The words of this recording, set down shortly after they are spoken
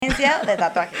anuncio de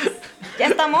tatuajes. ¿Ya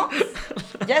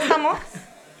estamos?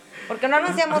 Porque no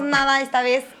anunciamos nada esta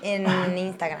vez en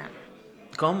Instagram.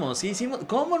 ¿Cómo? Sí hicimos.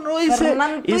 ¿Cómo no hice?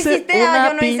 Fernando, ¿tú hice hiciste? una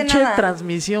Yo no hice pinche nada.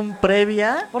 transmisión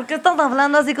previa. ¿Por qué estás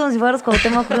hablando así como si fueras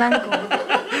Cuauhtémoc Blanco?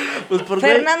 Pues porque.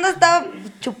 Fernando estaba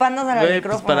chupándose al Güey,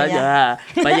 micrófono. pues para ya.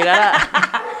 para llegar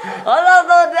a. ¡Hola,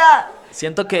 Doña!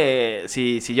 Siento que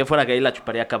si yo fuera gay la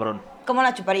chuparía cabrón. ¿Cómo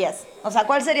la chuparías? O sea,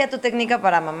 ¿cuál sería tu técnica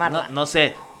para mamarla? No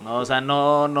sé. No, o sea,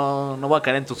 no voy a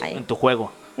caer en tu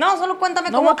juego. No, solo cuéntame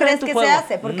No voy cómo a caer crees en tu que juego. se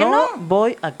hace. ¿Por qué no?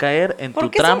 Voy a caer en tu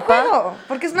Porque trampa. es un juego.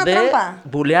 Porque es una de trampa.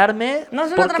 bulearme. No es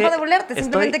una porque trampa de bulearte. estoy-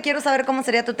 Simplemente quiero saber cómo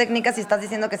sería tu técnica. Si estás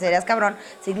diciendo que serías cabrón,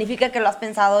 significa que lo has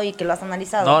pensado y que lo has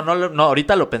analizado. No,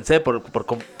 ahorita lo pensé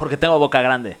porque tengo boca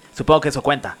grande. Supongo que eso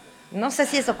cuenta. No sé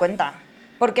si eso cuenta.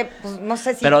 Porque, pues, no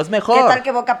sé si... Pero es mejor. ¿Qué tal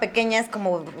que boca pequeña es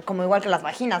como igual que las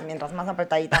vaginas? Mientras más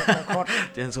apretadita, mejor.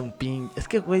 Tienes un pin. Es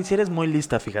que, güey, si eres muy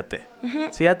lista, fíjate.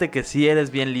 Fíjate que sí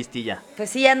eres bien listilla. Pues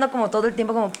sí, ando como todo el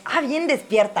tiempo como... bien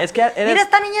despierta. Es que eres- Mira,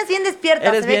 esta niña es bien despierta.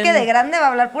 eres Se ve bien- que de grande va a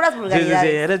hablar puras Sí,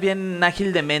 vulgaridades. eres bien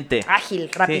ágil de mente. Ágil,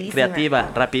 Sí, rapidísima. creativa,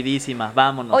 rapidísima.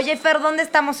 Vámonos. Oye, Fer, ¿dónde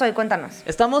estamos hoy? Cuéntanos.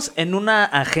 Estamos en una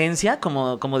agencia,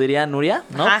 como diría Nuria,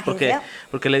 ¿no? Ajá, ¿agencia?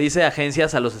 Porque le dice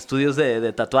agencias a los estudios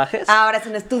de tatuajes. Ahora es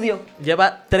un estudio.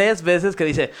 Lleva 3 veces que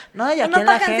dice, no, y aquí No en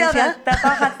la agencia de agencia.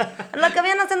 tatuajes. Lo que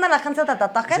viene haciendo la agencia de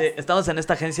tatuajes. Sí, estamos en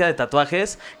esta agencia de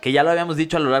tatuajes que ya lo habíamos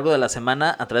dicho a lo largo de la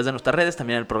semana a través de nuestras redes,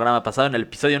 también en el programa pasado, en el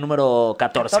episodio número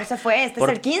 14. 14 fue, este es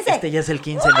el 15. Este ya es el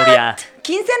 15, Nuria.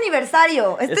 15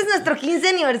 aniversario. Este es nuestro 15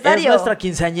 aniversario. Es nuestra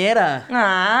quinceañera.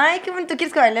 Ay, qué bonito.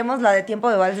 ¿Quieres que bailemos la de Tiempo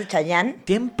de Vals de Chayanne?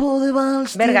 Tiempo de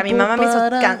vals. Verga, mi tiempo mamá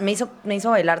para- me hizo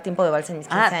bailar Tiempo de Vals en mis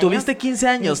 15 años. tuviste 15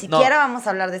 años. Ni No. siquiera vamos a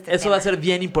hablar de este Eso tema. va a ser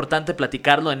bien importante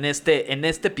platicarlo en este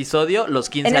episodio, los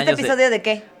 15 ¿En este años episodio de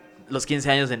qué? los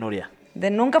 15 años de Nuria. De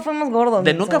Nunca Fuimos Gordos.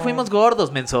 De menso. Nunca Fuimos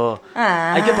Gordos, menso.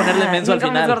 Hay que ponerle menso al Nunca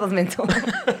final. Fuimos Gordos, menso.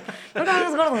 Nunca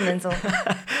Fuimos Gordos, menso.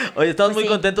 Oye, estamos Pues muy sí.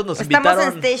 contentos, nos Estamos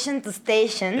invitaron. en Station to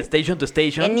Station. Station to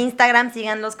Station. En Instagram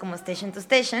síganlos como Station to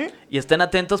Station. Y estén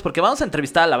atentos porque vamos a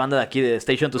entrevistar a la banda de aquí de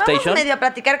Station to Vamos Station. medio a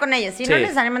platicar con ellos. Sí, no Sí.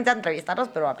 necesariamente a entrevistarlos,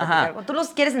 pero a platicar. Ajá. ¿Tú los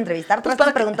quieres entrevistar? Pues ¿Traes tus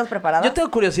para que- preguntas preparadas? Yo tengo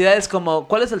curiosidades como,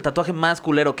 ¿cuál es el tatuaje más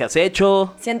culero que has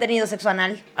hecho? Si han tenido sexo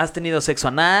anal. ¿Has tenido sexo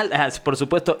anal? Por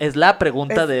supuesto, es la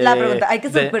pregunta Es de... la pregunta. Hay que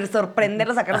de-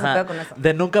 sorprenderlos, sacarlos de Ajá, pedo con eso.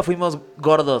 de Nunca Fuimos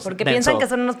Gordos, Porque menso. piensan que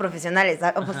son unos profesionales.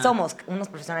 Pues somos unos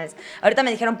profesionales. Ahorita me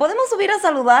dijeron, ¿podemos subir a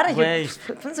saludar? Y yo, Güey.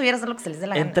 pueden subir a hacer lo que se les dé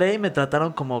la gana. Entré y me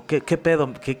trataron como, ¿qué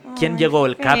pedo? ¿Quién Ay, llegó?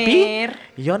 ¿El Capi? Fer.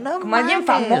 Y yo, no ¿Como alguien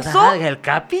mames, famoso? ajá, ¿el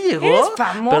Capi llegó? ¿Eres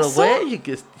famoso? Pero, güey,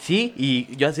 sí,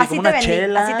 y yo así Así como te una vendí,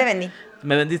 chela. así te vendí.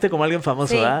 Me vendiste como alguien famoso,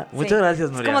 Sí, ¿verdad? sí. Muchas gracias,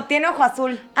 Es Nuria. como tiene ojo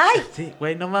azul. ¡Ay! Sí,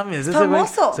 güey, no mames. Ese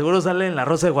Famoso. güey seguro sale en La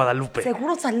Rosa de Guadalupe.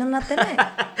 Seguro salió en la tele.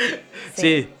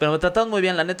 Sí, pero me trataron muy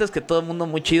bien. La neta es que todo el mundo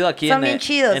muy chido aquí Son bien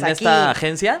chidos en aquí. esta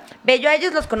agencia. Ve, yo a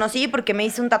ellos los conocí porque me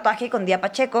hice un tatuaje con Día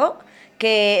Pacheco,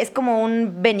 que es como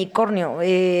un venicornio.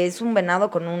 Es un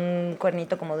venado con un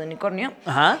cuernito como de unicornio.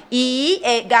 Ajá. Y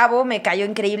Gabo me cayó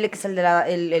increíble, que es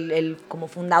el como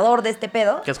fundador de este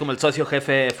pedo. Que es como el socio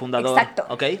jefe fundador. Exacto.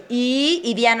 Ok.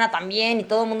 Y Diana también, y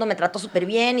todo el mundo me trató súper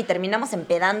bien, y terminamos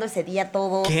empedando ese día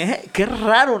todos. ¿Qué? Qué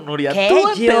raro, Nuria. ¿Qué?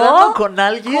 ¿Tú ¿Yo? empedando con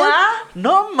alguien? ¿Cuá?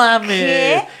 No mames.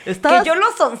 ¿Qué? ¿Que yo lo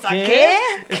sonsaqué?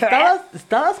 ¿Qué?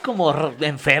 ¿Estabas como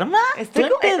enferma? Estoy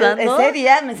 ¿Tú empedando? ese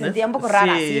día me sentía un poco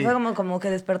rara. Sí. Sí, fue como que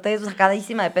desperté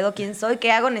sacadísima de pedo. ¿Quién soy?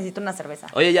 ¿Qué hago? Necesito una cerveza.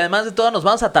 Oye, y además de todo, nos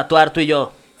vamos a tatuar tú y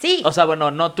yo. Sí. O sea,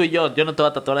 bueno, no tú y yo. Yo no te voy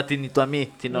a tatuar a ti ni tú a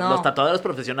mí. Sino No. los tatuadores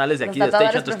profesionales de Los aquí de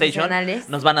tatuadores Station to Station profesionales.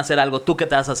 nos van a hacer algo. ¿Tú qué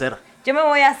te vas a hacer? Yo me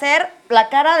voy a hacer la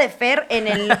cara de Fer en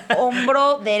el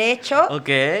hombro derecho. Ok.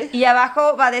 Y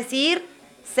abajo va a decir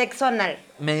sexo anal.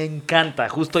 Me encanta.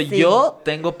 Justo Sí. yo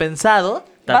tengo pensado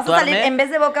Vas a tatuarme. salir, en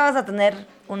vez de boca vas a tener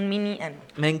un mini ano.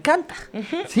 Me encanta.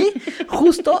 Sí,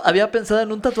 justo había pensado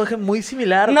en un tatuaje muy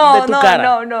similar de No, tu no,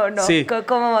 cara. no. Sí,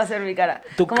 ¿Cómo va a ser mi cara?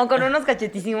 Tu Como ca- con unos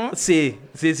cachetísimos. sí.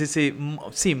 Sí.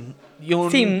 Y un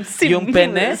Sim,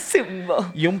 pene. Simbo.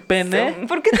 Y un pene. Sim.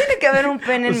 ¿Por qué tiene que haber un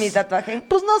pene en mi Pues, tatuaje?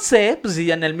 Pues no sé, pues si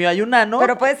en el mío hay un ano.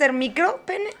 Pero puede ser micro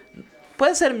pene.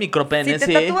 Puede ser micropene, Si te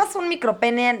sí. tatúas un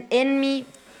micropene en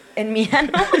mi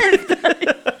ano, está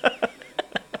bien.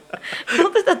 No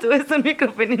te tatúes un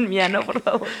micropene en mi ano, por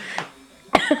favor.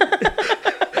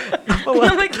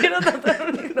 No me quiero tatuar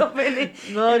un micropene.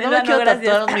 No, en no el me ano, quiero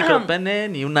gracias. tatuar un micropene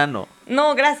ni un ano.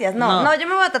 No, gracias. No. No, yo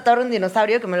me voy a tatuar un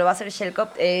dinosaurio que me lo va a hacer Shellcop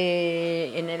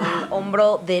en el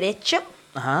hombro derecho.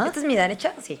 Ajá. ¿Esta es mi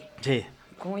derecha? Sí. Sí.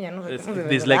 ¿Cómo ya no sé Es cómo se ve,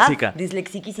 disléxica. ¿verdad?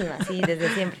 Dislexiquísima, sí, desde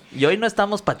siempre. Y hoy no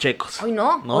estamos pachecos. Hoy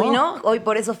no. Hoy no. Hoy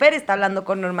por eso Fer está hablando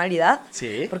con normalidad.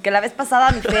 Sí. Porque la vez pasada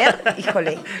mi Fer,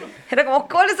 híjole, Era como,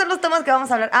 ¿cuáles son los temas que vamos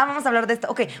a hablar? Ah, vamos a hablar de esto.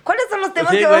 Ok, ¿cuáles son los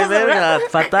temas Sí, que güey, vamos a hablar?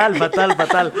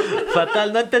 Fatal.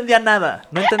 No entendía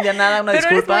nada, una Pero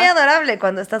disculpa. eres muy adorable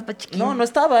cuando estás chiquito. No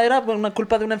estaba, era por una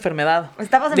culpa de una enfermedad.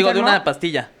 ¿Estabas Digo, enfermo? de una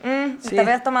pastilla. Sí. Te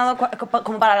habías tomado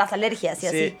como para las alergias y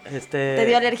así. Te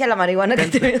dio alergia a la marihuana que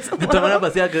te habías tomado. Me tomé una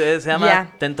pastilla que se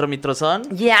llama tentromitrozón.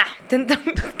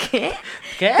 ¿Qué?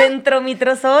 ¿Qué?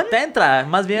 Tentromitrozón. Tentra,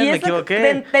 más bien, me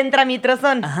equivoqué.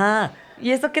 Tentramitrozón. Ajá.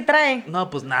 ¿Y eso qué trae? No,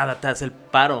 pues nada, te hace el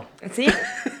paro. ¿Sí?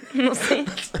 No sé.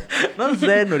 No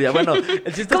sé, Nuria. Bueno,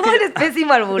 el chiste ¿Cómo es que... eres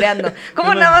pésimo albureando?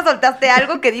 ¿Cómo nada más soltaste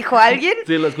algo que dijo alguien?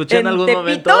 Sí, lo escuché en algún Tepito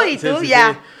momento. Y tú sí.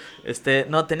 ya.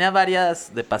 No, tenía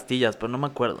varias de pastillas, pero no me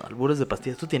acuerdo. ¿Albures de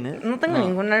pastillas tú tienes? No tengo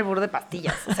ningún albur de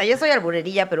pastillas. O sea, yo soy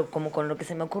alburerilla, pero como con lo que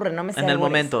se me ocurre, no me sé En el albures.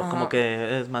 momento, Ajá. como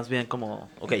que es más bien como...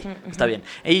 Ok, está bien.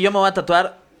 Y yo me voy a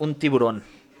tatuar un tiburón.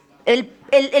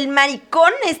 El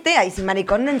maricón ay, sí,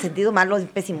 maricón en sentido malo es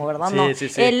pésimo, ¿verdad? Sí, No. sí.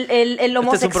 El programa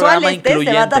homosexual se va a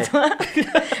incluyente. tatuar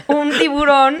un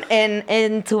tiburón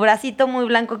en su bracito muy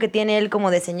blanco que tiene él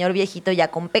como de señor viejito ya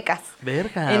con pecas.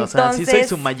 Verga, o sea, sí soy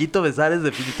su Mayito Besares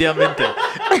definitivamente.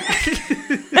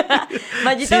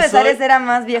 Mayito Sí Besares soy. era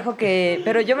más viejo que...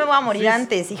 Pero yo me voy a morir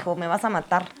antes, hijo, me vas a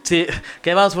matar. Sí,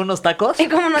 ¿qué vamos por unos tacos? ¿Y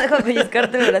cómo no dejo de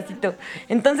pellizcarte el bracito?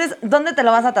 Entonces, ¿dónde te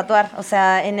lo vas a tatuar? O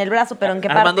sea, en el brazo, pero ¿en qué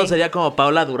Armando parte? sería como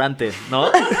Paula Durante, ¿no?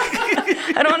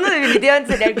 Armando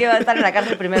definitivamente sería el que va a estar en la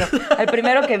cárcel primero. Al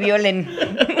primero que violen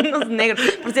unos negros.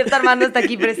 Por cierto, Armando está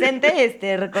aquí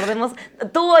presente. Recordemos,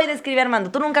 tú hoy describe a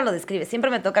Armando. Tú nunca lo describes. Siempre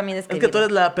me toca a mí Es describirlo. que tú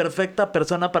eres la perfecta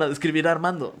persona para describir a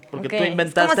Armando. Porque Ok. tú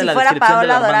inventaste es como si la fuera descripción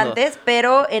Paola de Armando. Dorantes,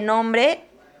 pero en hombre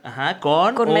Ajá,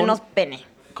 con menos pene.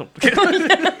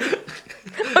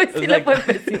 Hoy sí le fue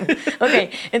pésimo. Ok,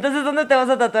 entonces, ¿dónde te vas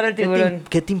a tatuar el tiburón?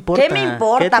 ¿Qué te importa? ¿Qué me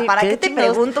importa? ¿Para qué te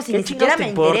chingados- pregunto si qué ni siquiera chingados me te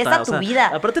importa? interesa O tu sea,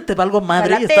 vida? Aparte te valgo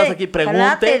madre y Ojalá estás aquí,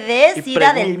 ojalá pregunte. te des y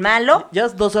ira pregunte. del malo. Ya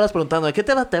 2 horas preguntando, ¿de qué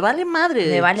te vale madre?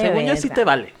 Me vale Según yo sí verga. te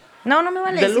vale. No, no me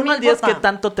vale. Del sí 1 me al 10, importa. ¿qué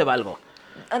tanto te valgo?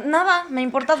 Nada, me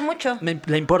importas mucho.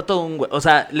 Le importo un güey. O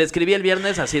sea, le escribí el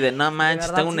viernes así de, no manches,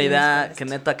 verdad, tengo una sí, idea es que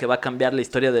neta que va a cambiar la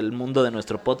historia del mundo de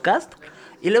nuestro podcast.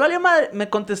 Y le valió madre. Me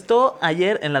contestó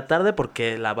ayer en la tarde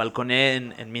porque la balconé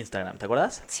en mi Instagram, ¿te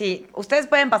acuerdas? Sí, ustedes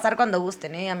pueden pasar cuando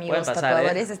gusten, amigos Pueden pasar,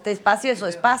 tatuadores. Este espacio es su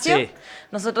espacio. Sí.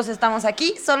 Nosotros estamos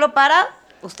aquí solo para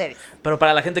ustedes. Pero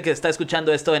para la gente que está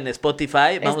escuchando esto en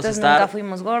Spotify, vamos Esto a es estar... Nunca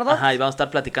Fuimos Gordos. Ajá, y vamos a estar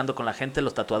platicando con la gente,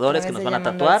 los tatuadores A que través nos de van a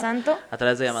Llamando tatuar. al Santo. A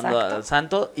través de Llamando Exacto. al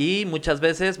Santo. Y muchas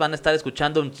veces van a estar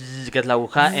escuchando un que es la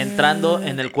aguja entrando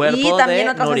en el cuerpo Y también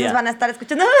de otras Nuria. veces van a estar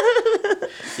escuchando.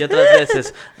 Y otras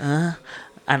veces...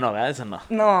 no, ¿verdad? Eso no.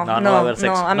 No va a haber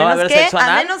sexo. A ¿No va a menos haber que, sexo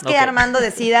anal? que Ok. Armando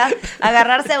decida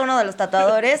agarrarse a uno de los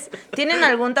tatuadores. ¿Tienen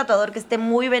algún tatuador que esté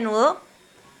muy venudo?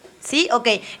 ¿Sí? Ok.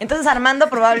 Entonces Armando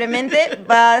probablemente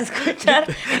va a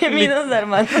escuchar gemidos de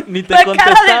Armando. Ni te La cara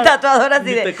contestaron. del tatuador así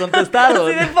Ni de... te contestaron.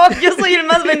 Así de, fuck, yo soy el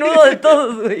más venudo de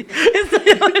todos, güey.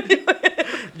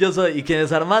 Yo soy... ¿Y quién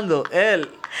es Armando? Él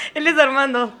Él es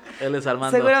Armando. es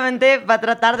Armando. Seguramente va a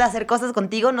tratar de hacer cosas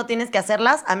contigo. No tienes que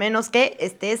hacerlas a menos que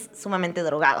estés sumamente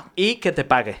drogado. Y que te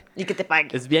pague. Y que te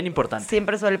pague. Es bien importante.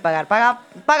 Siempre suele pagar.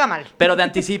 Paga mal. Pero de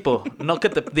anticipo. No que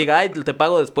te diga, ay, te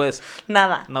pago después.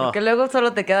 Nada, No. porque luego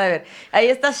solo te queda de ver. Ahí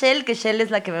está Shell, que Shell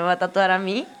es la que me va a tatuar a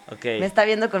mí. Ok. Me está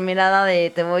viendo con mirada de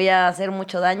te voy a hacer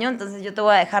mucho daño, entonces yo te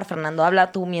voy a dejar, Fernando.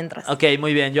 Habla tú mientras. Ok,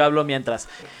 muy bien, yo hablo mientras.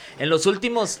 En los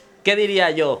últimos, ¿qué diría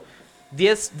yo?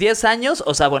 10 años,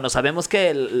 o sea, bueno, sabemos que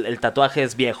el tatuaje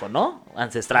es viejo, ¿no?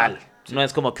 Ancestral. Sí. No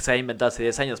es como que se haya inventado hace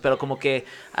 10 años, pero como que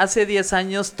hace 10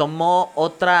 años tomó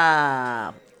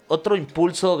otro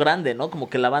impulso grande, ¿no? Como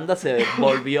que la banda se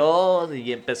volvió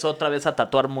y empezó otra vez a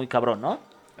tatuar muy cabrón, ¿no?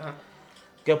 Ajá.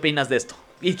 ¿Qué opinas de esto?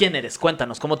 ¿Y quién eres?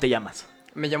 Cuéntanos, ¿cómo te llamas?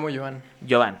 Me llamo Joan.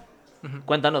 Joan,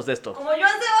 cuéntanos de esto. Como Joan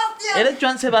Sebastián. ¿Eres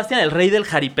Joan Sebastián, el rey del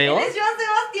jaripeo? Él es Joan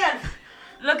Sebastián.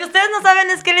 Lo que ustedes no saben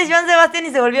es que él es Joan Sebastián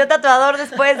y se volvió tatuador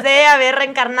después de haber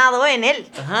reencarnado en él.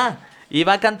 Ajá. Y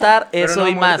va a cantar Pero eso no ha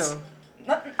y más.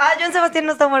 muerto. ¿Joan Sebastián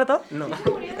no está muerto? No.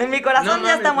 En mi corazón No ya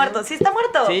mames, está no. muerto. Sí está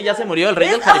muerto. Sí, ya se murió. El rey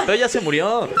del ¿Neta? jaripeo ya se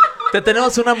murió. Te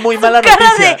tenemos una muy Su mala cara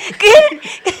noticia. de,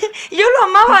 ¿qué? Yo lo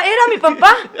amaba, era mi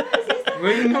papá.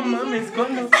 Güey, no mames,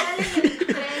 ¿cuándo?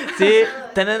 Sí,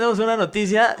 tenemos una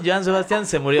noticia. Joan Sebastián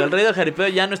se murió. El rey del jaripeo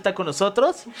ya no está con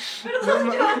nosotros. No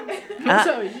mames. No Ah.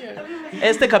 sabía.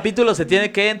 Este capítulo se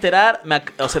tiene que enterar,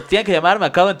 o se tiene que llamar, me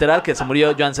acabo de enterar que se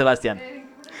murió Joan Sebastián.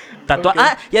 Ok.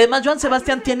 Y además Joan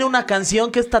Sebastián tiene una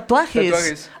canción que es tatuajes.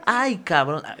 Tatuajes. Ay,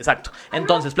 cabrón. Exacto.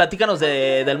 Entonces, platícanos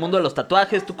del mundo de los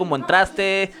tatuajes. ¿Tú cómo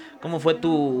entraste? ¿Cómo fue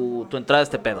tu entrada a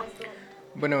este pedo?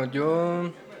 Bueno,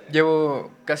 yo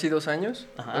llevo casi 2 años.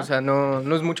 Ajá. O sea,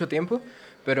 no es mucho tiempo.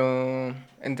 pero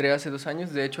entré hace 2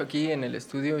 años. De hecho, aquí en el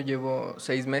estudio llevo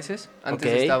 6 meses.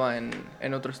 Antes Ok. estaba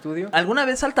en otro estudio. ¿Alguna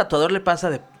vez al tatuador le pasa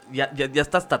de... Ya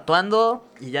estás tatuando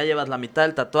y ya llevas la mitad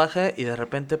del tatuaje y de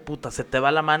repente, puta, se te va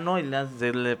la mano y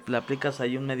le aplicas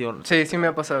ahí un medio... Sí, sí me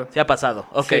ha pasado. Sí ha pasado.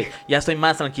 Ok, Sí. ya estoy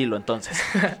más tranquilo entonces.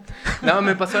 No,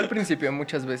 me pasó al principio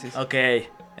muchas veces. Ok,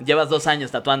 llevas 2 años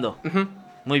tatuando. Ujú.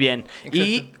 Muy bien. Exacto.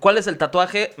 ¿Y cuál es el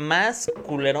tatuaje más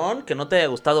culerón que no te haya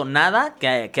gustado nada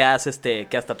que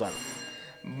has tatuado?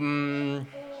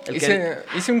 El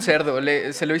hice un cerdo,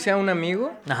 se lo hice a un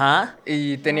amigo Ajá.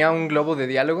 y tenía un globo de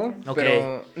diálogo, Ok.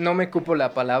 pero no me cupo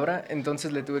la palabra,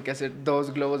 entonces le tuve que hacer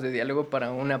 2 globos de diálogo para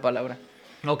una palabra.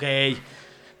 Ok.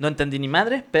 No entendí ni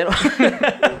madre, pero...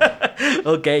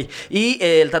 Ok. ¿Y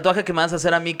el tatuaje que me vas a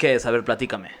hacer a mí qué es? A ver,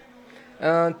 platícame.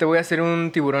 Te voy a hacer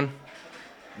un tiburón,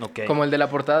 Ok. como el de la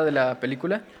portada de la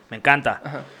película. Me encanta.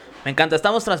 Ajá. Me encanta.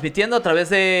 Estamos transmitiendo a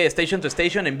través de Station to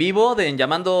Station en vivo,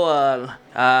 llamando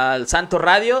al Santo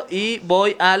Radio. Y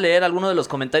voy a leer algunos de los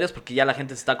comentarios porque ya la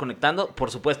gente se está conectando.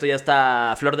 Por supuesto, ya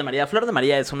está Flor de María. Flor de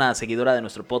María es una seguidora de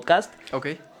nuestro podcast. Ok.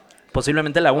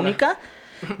 Posiblemente la única.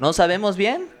 No sabemos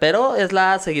bien, pero es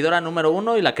la seguidora número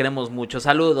 1 y la queremos mucho.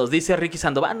 Saludos. Dice Ricky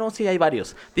Sandoval. No, sí, hay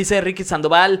varios. Dice Ricky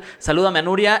Sandoval, salúdame a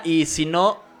Nuria y si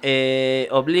no...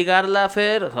 obligarla a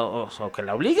Fer o que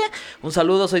la obligue. Un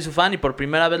saludo, soy su fan y por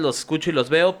primera vez los escucho y los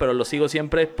veo, pero los sigo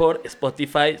siempre por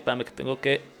Spotify. Espérame que tengo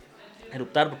que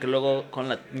eruptar porque luego con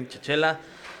la pinche chela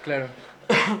Claro.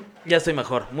 ya estoy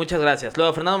mejor. Muchas gracias.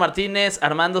 Luego Fernando Martínez,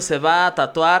 Armando se va a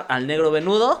tatuar al negro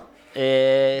venudo.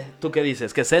 ¿Tú qué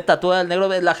dices? ¿Que se tatúa al negro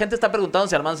venudo? La gente está preguntando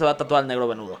si Armando se va a tatuar al negro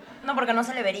venudo. No, porque no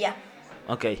se le vería.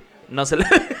 Ok, no se le...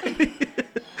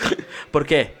 ¿Por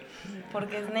qué?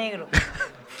 Porque es negro.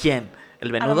 ¿Quién?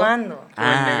 ¿El venudo? Armando.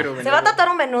 Ah, El negro ¿Se va a tatuar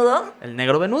un venudo? el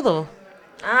negro venudo.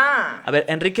 Ah. A ver,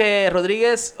 Enrique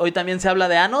Rodríguez, hoy también se habla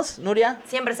de anos, Nuria.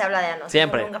 Siempre se habla de anos.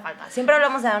 Siempre. Nunca falta. Siempre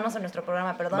hablamos de anos en nuestro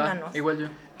programa, Va, perdónanos. igual yo.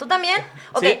 ¿Tú también?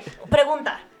 Ok, Sí.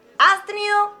 pregunta. ¿Has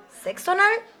tenido sexo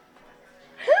anal?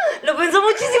 Lo pensó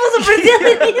muchísimo, súper sí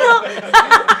ha tenido.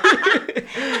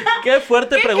 Qué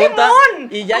fuerte ¡Qué pregunta. quemón!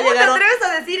 Y ya ¿Cómo llegaron. te atreves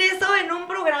a decir eso en un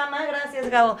programa? Gracias,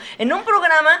 Gabo. En un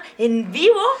programa en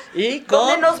vivo Y donde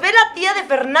con, nos ve la tía de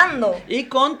Fernando. y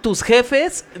con tus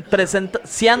jefes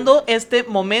presenciando este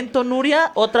momento,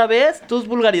 Nuria, otra vez tus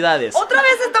vulgaridades. ¿Otra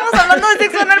vez estamos hablando de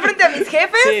sexo anal frente a mis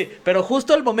jefes? Sí, pero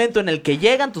justo el momento en el que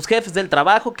llegan tus jefes del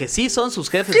trabajo, que sí son sus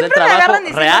jefes Siempre del me trabajo agarran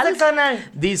diciendo real, sexo anal.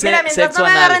 dice Mira, mientras sexo no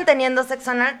me anal. agarren teniendo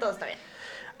sexo anal, todo está bien.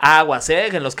 Aguas,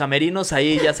 en los camerinos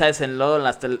ahí, ya sabes, en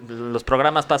los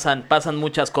programas pasan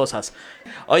muchas cosas.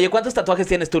 Oye, ¿cuántos tatuajes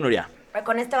tienes tú, Nuria?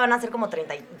 Con este van a ser como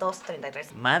 32,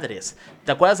 33. Madres.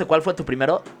 ¿Te acuerdas de cuál fue tu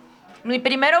primero? Mi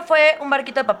primero fue un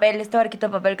barquito de papel, este barquito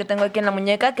de papel que tengo aquí en la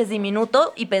muñeca, que es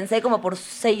diminuto, y pensé como por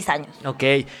 6 años. Ok,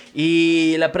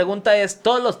 y la pregunta es,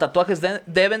 ¿todos los tatuajes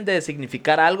deben de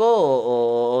significar algo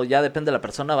o ya depende de la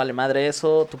persona? ¿Vale madre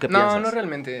eso? ¿Tú qué piensas? No, no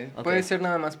realmente. Ok. Puede ser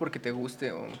nada más porque te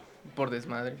guste o por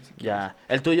desmadre. si quieres. Ya.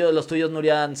 Los tuyos,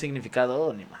 Nuria, han significado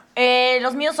o ni más?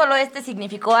 Los míos solo este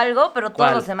significó algo, pero todos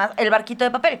 ¿Cuál? los demás, el barquito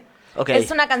de papel. Ok.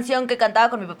 Es una canción que cantaba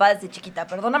con mi papá desde chiquita.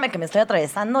 Perdóname que me estoy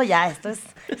atravesando ya, esto es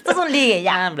un ligue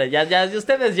Ya, ya. hombre, ya, y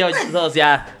ustedes dos,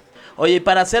 ya. Oye, y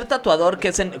para ser tatuador,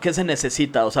 ¿qué se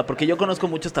necesita? O sea, porque yo conozco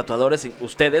muchos tatuadores, y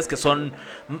ustedes, que son,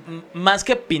 más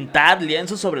que pintar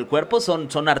lienzos sobre el cuerpo,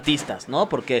 son artistas, ¿no?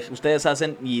 Porque ustedes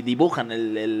hacen y dibujan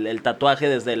el tatuaje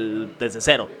desde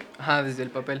cero. Ajá, desde el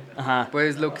papel. Ajá.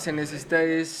 Pues lo que se necesita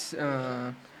es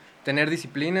tener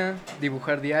disciplina,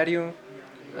 dibujar diario,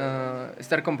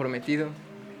 estar comprometido.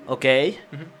 Ok.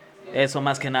 Eso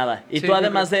más que nada. ¿Y Sí, tú yo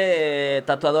además de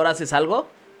tatuador haces algo?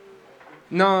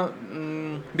 No,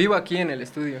 vivo aquí en el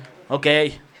estudio. Ok.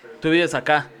 Tú vives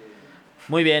acá.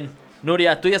 Muy bien.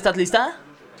 Nuria, ¿tú ya estás lista?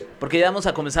 Porque ya vamos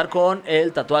a comenzar con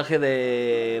el tatuaje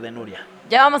de Nuria.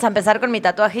 Ya vamos a empezar con mi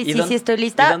tatuaje y sí estoy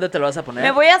lista. ¿Y dónde te lo vas a poner?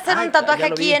 Me voy a hacer Ay, un tatuaje ya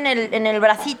lo aquí vi. en el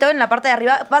bracito, en la parte de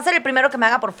arriba. Va a ser el primero que me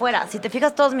haga por fuera. Si te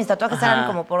fijas, todos mis tatuajes Ajá. eran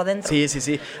como por dentro. Sí, sí,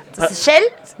 sí. Entonces, Shell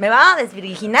me va a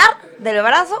desvirginar del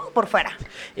brazo por fuera.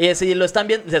 Si lo están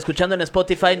viendo, escuchando en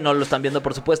Spotify, no lo están viendo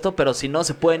por supuesto, pero si no,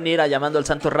 se pueden ir a Llamando al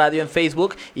Santo Radio en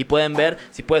Facebook y pueden ver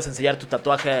si puedes enseñar tu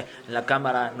tatuaje en la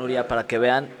cámara, Nuria, para que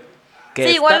vean que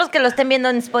Sí, igual está- los que lo estén viendo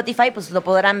en Spotify, pues lo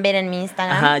podrán ver en mi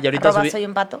Instagram. Ajá, y ahorita soy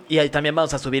un pato. Y ahí también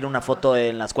vamos a subir una foto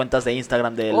en las cuentas de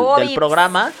Instagram del Obis.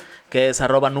 programa, que es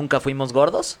 @Nunca Fuimos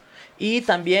Gordos. Y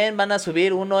también van a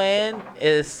subir uno en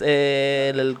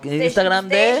el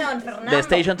Instagram Station, Fernando. de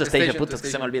Station to Station. Station Puta, to es que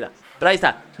se Station. me olvida. Pero ahí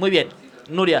está, muy bien.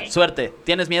 Nuria, suerte.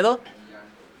 ¿Tienes miedo?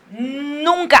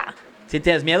 Nunca. ¿Sí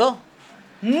tienes miedo?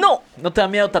 No. ¿No te da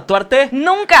miedo tatuarte?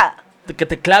 Nunca. ¿Que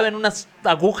te claven unas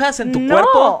agujas en tu No.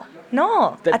 cuerpo?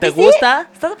 No. ¿Te sí? gusta?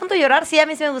 ¿Estás a punto de llorar? Sí, a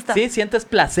mí sí me gusta. ¿Sí? ¿Sientes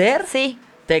placer? Sí.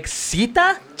 ¿Te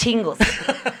excita? Chingos.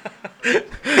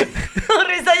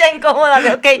 Risa ya incómoda.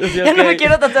 Ok, Sí, ya no ok. me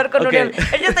quiero tatuar con Ok. Nuria.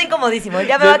 Él ya está incomodísimo.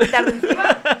 Ya me va a quitar de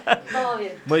encima. Todo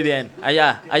bien. Muy bien.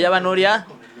 Allá va Nuria.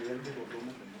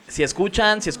 Si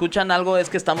escuchan algo, es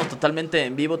que estamos totalmente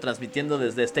en vivo, transmitiendo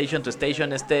desde Station to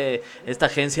Station esta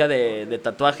agencia de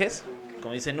tatuajes,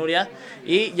 como dice Nuria.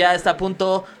 Y ya está a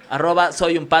punto,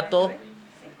 @soyunpato,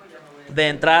 de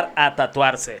entrar a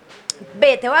tatuarse.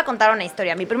 Ve, te voy a contar una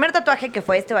historia. Mi primer tatuaje, que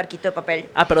fue este barquito de papel.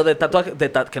 Ah, pero de tatuaje,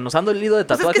 que nos han dolido de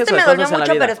Pues tatuajes es que o este de me dolió cosas en la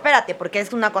mucho, vida. pero espérate, porque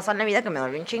es una cosa en la vida que me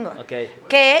dolió un chingo. Ok.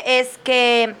 Que es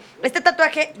que este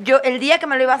tatuaje, yo el día que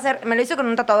me lo iba a hacer, me lo hice con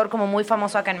un tatuador como muy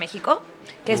famoso acá en México,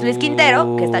 que es Luis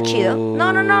Quintero, que está chido.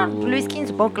 No, Luis Quintero,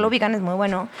 supongo que lo ubican, es muy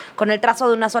bueno, con el trazo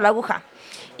de una sola aguja.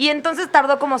 Y entonces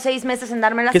tardó como 6 meses en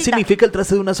darme la ¿Qué cita. significa el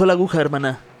trazo de una sola aguja,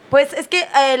 hermana? Pues es que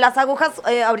las agujas,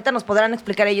 ahorita nos podrán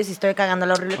explicar ellos si estoy cagando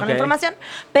la horrible con la Ok. información,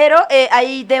 pero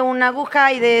hay de una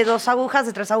aguja y de 2 agujas,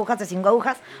 de 3 agujas, de 5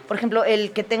 agujas. Por ejemplo,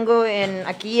 el que tengo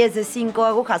aquí es de 5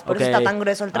 agujas, por eso Ok. está tan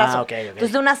grueso el trazo. Ok.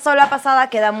 Entonces de una sola pasada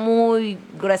queda muy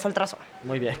grueso el trazo.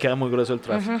 Muy bien, queda muy grueso el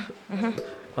trazo.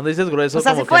 Cuando dices grueso, O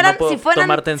sea, como si fueran, que no puedo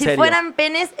tomarte en si serio. fueran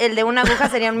penes, el de una aguja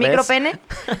sería un ¿Ves? micropene.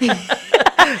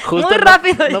 Justo muy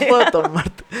rápido.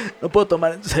 No puedo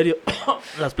tomar en serio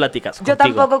las pláticas Yo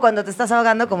contigo. tampoco cuando te estás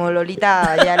ahogando como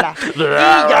Lolita Ayala. Y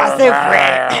ya se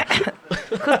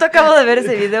fue. Justo acabo de ver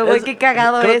ese video, güey. Qué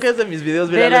cagado Creo es. que es de mis videos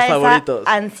ver virales a esa favoritos.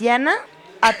 anciana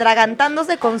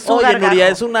atragantándose con su Oye, gargajo. Nuria,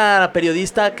 es una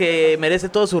periodista que merece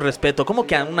todo su respeto. ¿Cómo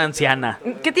que a una anciana?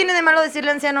 ¿Qué tiene de malo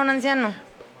decirle anciano a un anciano?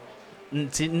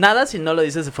 Nada si no lo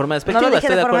dices de forma despectiva. No lo dije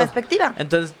estoy de forma acuerdo. despectiva.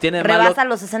 Entonces tiene malo. Rebasa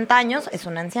los 60 años, es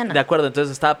una anciana. De acuerdo,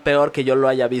 entonces está peor que yo lo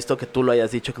haya visto que tú lo hayas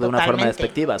dicho de una forma Totalmente.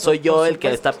 despectiva. Soy Por yo el que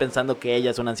supuesto. está pensando que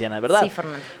ella es una anciana, ¿verdad? Sí,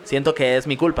 Fernando. Siento que es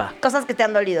mi culpa. Cosas que te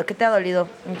han dolido. ¿Qué te ha dolido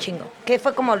un chingo? ¿Qué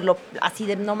fue como así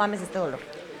de no mames este dolor?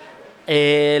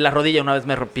 La rodilla, una vez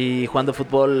me rompí jugando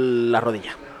fútbol la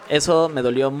rodilla. Eso me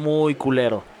dolió muy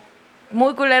culero.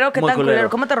 Muy culero, ¿qué Muy tan culero? culero.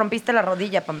 ¿Cómo te rompiste la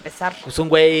rodilla para empezar? Pues un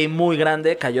güey muy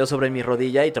grande cayó sobre mi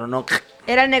rodilla y tronó.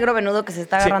 ¿Era el negro venudo que se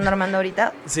está Sí. agarrando Armando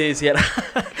ahorita? Sí, era.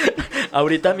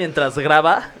 Ahorita mientras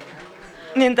graba.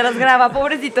 Mientras graba,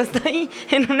 pobrecito, está ahí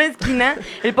en una esquina.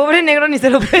 El pobre negro ni se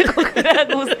lo puede coger a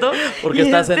gusto. Porque Y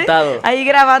está sentado. Ahí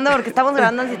grabando, porque estamos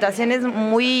grabando en situaciones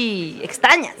muy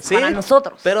extrañas Sí, para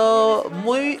nosotros. Pero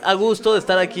muy a gusto de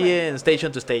estar aquí en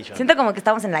Station to Station. Siento como que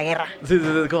estamos en la guerra. Sí,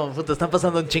 es como, puta, están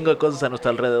pasando un chingo de cosas a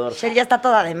nuestro alrededor. Shell ya está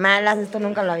toda de malas, esto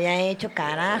nunca lo había hecho,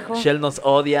 carajo. Shell nos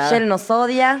odia. Shell nos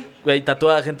odia. Güey,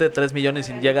 tatúa a gente de 3 millones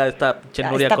y llega esta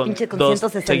Nuria Esta con pinche con 2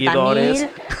 160,000. seguidores.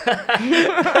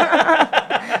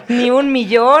 Ni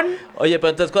 1,000,000. Oye, pero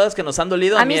entonces cosas que nos han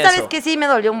dolido A mí, eso. ¿sabes qué? Sí me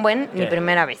dolió un buen mi ¿Qué?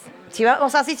 primera vez. O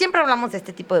sea, sí siempre hablamos de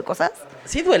este tipo de cosas.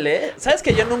 Sí duele, ¿eh? ¿Sabes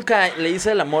que yo nunca le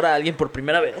hice el amor a alguien por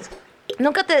primera vez?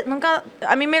 Nunca,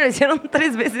 a mí me lo hicieron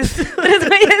 3 veces. 3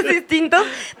 güeyes distintos.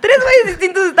 3 güeyes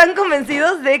distintos están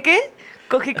convencidos de que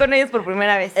cogí con ellos por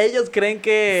primera vez. ¿Ellos creen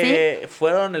que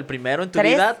fueron el primero en tu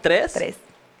vida? ¿3? 3.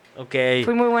 Ok.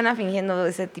 Fui muy buena fingiendo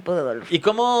ese tipo de dolor. ¿Y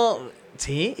cómo...?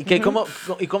 ¿Sí? ¿Y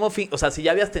cómo o sea, si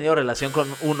ya habías tenido relación con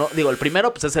uno, digo, el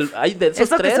primero, pues es el... Hay de esos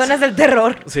Eso 3. que suena es el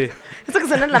terror. Sí. Eso que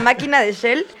suena es la máquina de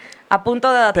Shell a punto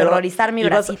de Pero aterrorizar mi ibas-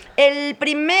 Brasil. El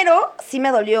primero sí me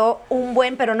dolió un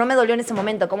buen, pero no me dolió en ese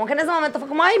momento. Como que en ese momento fue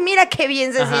como, ay, mira qué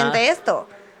bien se Ajá. siente esto.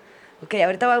 Ok,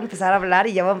 ahorita voy a empezar a hablar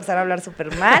y ya voy a empezar a hablar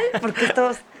súper mal, porque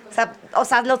esto... O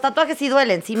sea, los tatuajes sí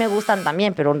duelen, sí me gustan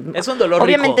también, pero... Es un dolor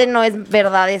obviamente rico. no es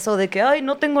verdad eso de que, ay,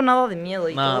 no tengo nada de miedo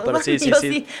y No, todo. pero sí, Yo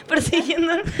sí.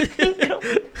 persiguiendo el micro.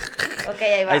 Ok,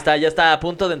 ahí va. Ahí está, ya está a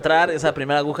punto de entrar esa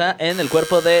primera aguja en el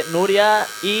cuerpo de Nuria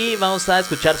y vamos a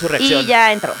escuchar su reacción. Y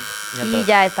ya entró. Ya entró. Y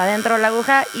ya está dentro la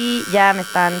aguja y ya me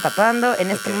están tatuando.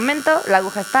 En este Ok. momento la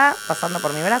aguja está pasando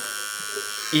por mi brazo.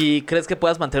 ¿Y crees que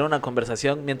puedas mantener una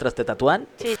conversación mientras te tatúan?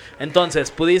 Sí.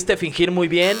 Entonces, pudiste fingir muy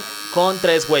bien con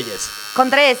 3 güeyes. Con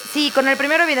 3, sí, con el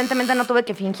primero evidentemente no tuve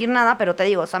que fingir nada, pero te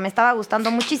digo, o sea, me estaba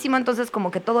gustando muchísimo, entonces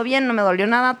como que todo bien, no me dolió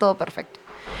nada, todo perfecto.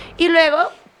 Y luego,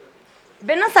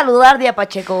 ven a saludar Día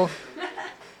Pacheco.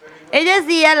 Ella es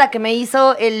Día, la que me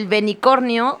hizo el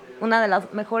benicornio, una de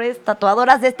las mejores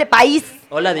tatuadoras de este país.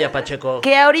 Hola, Día Pacheco.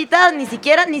 Que ahorita ni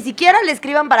siquiera le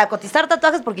escriban para cotizar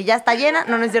tatuajes porque ya está llena.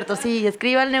 No, no es cierto, sí,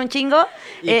 escríbanle un chingo.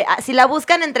 Y- Si la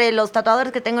buscan entre los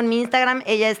tatuadores que tengo en mi Instagram,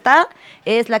 ella está,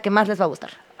 es la que más les va a gustar.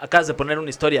 Acabas de poner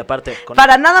una historia aparte. Con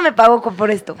Para nada me pagó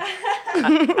por esto.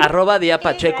 @Día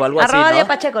Pacheco, algo así, Arroba ¿no? Día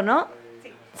Pacheco, ¿no?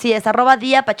 Sí, es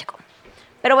 @Día Pacheco.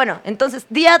 Pero bueno, entonces,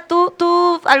 Día,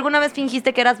 ¿tú alguna vez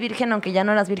fingiste que eras virgen aunque ya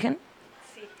no eras virgen?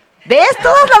 ¿Ves?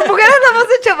 Todas las mujeres lo hemos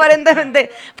hecho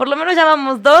aparentemente. Por lo menos ya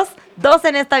vamos dos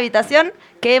en esta habitación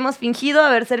que hemos fingido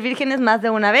haber ser vírgenes más de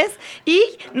una vez. Y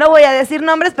no voy a decir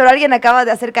nombres, pero alguien acaba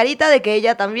de hacer carita de que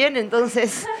ella también,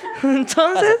 entonces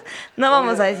no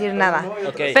vamos a decir nada.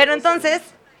 Okay. Pero entonces...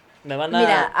 Me van a...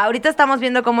 Mira, ahorita estamos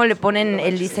viendo cómo le ponen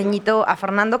el diseñito a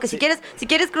Fernando, que si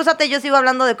quieres crúzate, yo sigo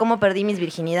hablando de cómo perdí mis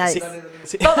virginidades. Sí,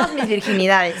 sí. Todas mis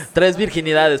virginidades. 3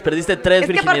 virginidades, perdiste 3 Es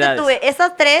que virginidades. aparte tuve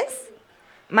esas 3,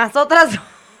 más otras...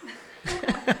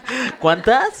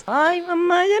 ¿Cuántas? Ay,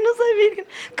 mamá, ya no soy virgen.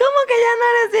 ¿Cómo que ya no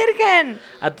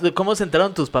eres virgen? ¿Cómo se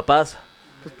enteraron tus papás?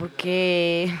 Pues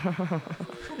porque...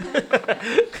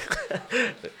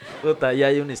 Puta, ya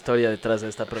hay una historia detrás de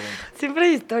esta pregunta. Siempre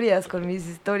hay historias, con mis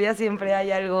historias siempre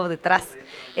hay algo detrás.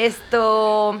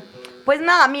 Pues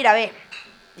nada, mira, ve.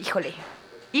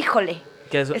 Híjole.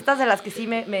 ¿Qué es? Estas de las que sí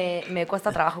me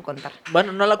cuesta trabajo contar.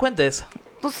 Bueno, no la cuentes.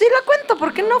 Pues sí la cuento,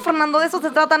 ¿por qué no, Fernando? De eso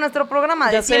se trata nuestro programa,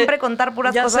 Ya de sé, siempre contar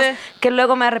puras ya cosas sé. que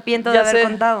luego me arrepiento de Ya haber sé,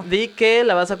 contado. di que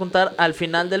la vas a contar al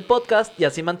final del podcast y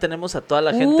así mantenemos a toda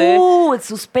la gente. El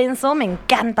suspenso, me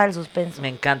encanta el suspenso. Me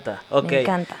encanta, ok. Me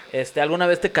encanta. ¿Alguna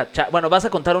vez te Bueno, vas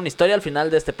a contar una historia al final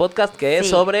de este podcast que es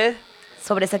Sí. sobre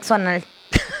Sexo anal.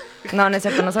 No es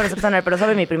cierto, no sobre sexo anal, pero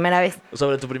sobre mi primera vez.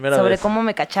 tu primera Sobre vez. cómo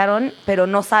me cacharon, pero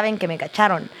no saben que me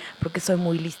cacharon, porque soy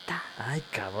muy lista. Ay,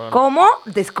 cabrón. ¿Cómo?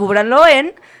 Descúbranlo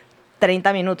en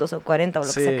 30 minutos o 40 o lo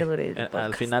que Sí, sea que dure el al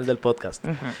podcast. final del podcast.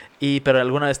 Ujú. ¿Pero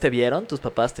alguna vez te vieron tus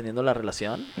papás teniendo la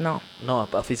relación? No, No,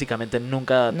 físicamente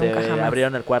nunca te Nunca, jamás.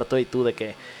 abrieron el cuarto y tú de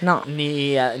que no.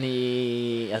 ni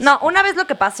No, una vez lo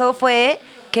que pasó fue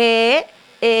que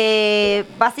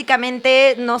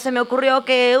básicamente no se me ocurrió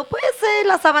que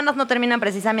las sábanas no terminan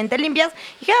precisamente limpias.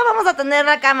 Dije, vamos a tener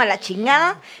la cama, la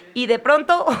chingada. Y de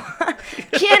pronto,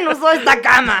 ¿quién usó esta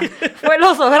cama? ¿Fue el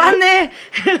oso grande,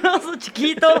 el oso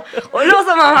chiquito o el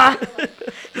oso mamá?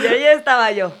 Y ahí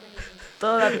estaba yo,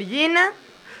 toda pillina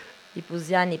y pues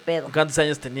ya ni pedo. ¿Cuántos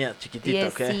años tenías, chiquitita?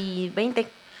 10 y 20.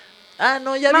 Ah,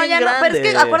 no, ya No, bien ya no, grande. pero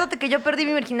es que acuérdate que yo perdí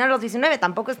mi virginidad a los 19,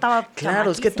 tampoco estaba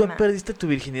Claro, es que tú chamaquísima. perdiste tu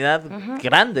virginidad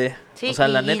grande. Sí, o sea,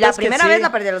 la y neta la es que primera sí. vez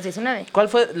la perdí a los 19. ¿Cuál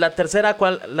fue la tercera?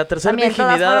 La tercera También todas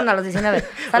virginidad? fueron a los 19. O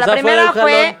sea, O la sea, primera fue un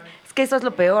fue, jalón. es que eso es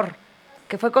lo peor,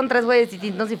 que fue con 3 güeyes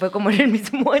distintos y fue como en el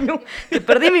mismo año que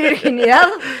perdí mi virginidad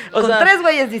O con sea, 3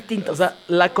 güeyes distintos. O sea,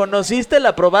 la conociste,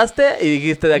 la probaste y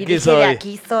dijiste, de y aquí dije, soy. de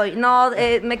aquí soy. No,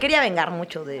 me quería vengar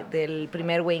mucho del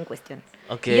primer güey en cuestión.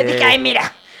 Ok. Y yo dije, ay,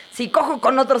 mira, si cojo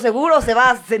con otro seguro se va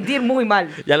a sentir muy mal.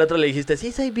 Y al otro le dijiste,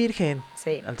 sí, soy virgen.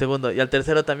 Sí. Al segundo. Y al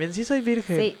tercero también, sí, soy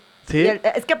virgen. Sí. ¿Sí? Y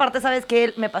es que aparte, ¿sabes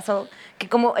qué me pasó? Que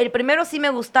como el primero sí me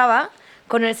gustaba,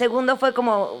 con el segundo fue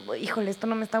como, híjole, esto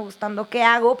no me está gustando, ¿qué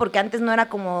hago? Porque antes no era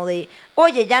como de,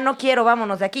 oye, ya no quiero,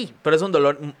 vámonos de aquí. Pero es un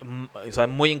dolor, o sea,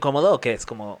 muy incómodo, ¿o qué? Es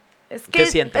como, Es ¿qué que,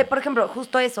 sienten? por ejemplo,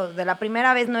 justo eso, de la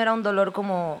primera vez no era un dolor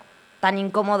como tan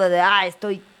incómodo de,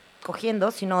 estoy cogiendo,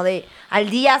 sino de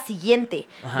al día siguiente.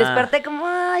 Ajá. Desperté como,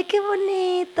 ay, qué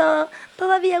bonito,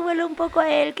 todavía huele un poco a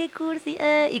él, qué cursi.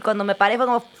 Y cuando me paré fue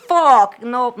como, fuck,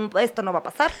 no, esto no va a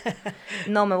pasar,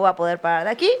 no me voy a poder parar de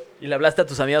aquí. ¿Y le hablaste a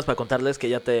tus amigas para contarles que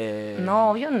ya te...?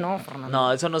 No, yo no, Fernando.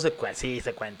 No, eso no se cuenta. Sí,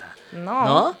 se cuenta. No.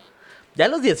 ¿No? Ya a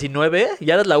los 19,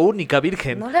 ya eres la única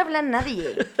virgen. No le habla a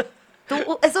nadie.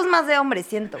 Eso es más de hombres,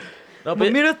 siento. No,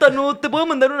 pero- Mira esta nude, te puedo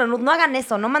mandar una nude. No hagan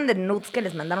eso, no manden nudes que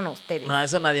les mandaron a ustedes. No,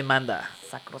 eso nadie manda.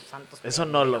 Sacrosantos. Eso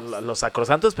no, los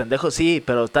sacrosantos pendejos sí,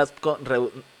 pero estás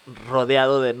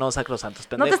rodeado de no sacrosantos ¿No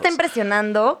pendejos. te está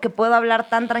impresionando que puedo hablar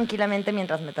tan tranquilamente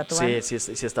mientras me tatúan? Sí,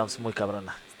 estamos muy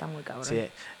cabrona. Está muy cabrón. Sí,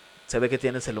 se ve que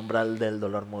tienes el umbral del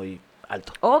dolor muy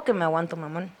alto. O que me aguanto,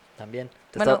 mamón. También.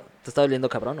 Bueno. ¿Te está doliendo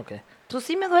cabrón o qué? Pues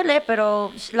sí me duele,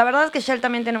 pero la verdad es que Shell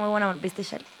también tiene muy buena mano. ¿Viste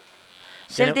Shell?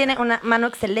 Shell tiene una mano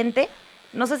excelente.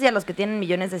 No sé si a los que tienen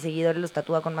millones de seguidores los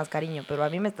tatúa con más cariño, pero a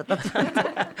mí me está tatuando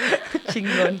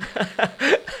chingón.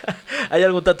 ¿Hay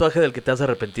algún tatuaje del que te has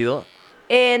arrepentido?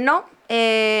 No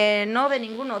de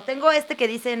ninguno. Tengo este que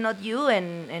dice not you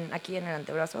aquí en el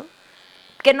antebrazo.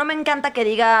 Que no me encanta que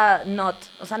diga not.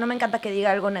 O sea, no me encanta que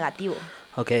diga algo negativo.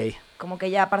 Ok. Como que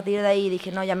ya a partir de ahí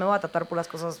dije, no, ya me voy a tatuar puras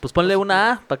cosas. Pues ponle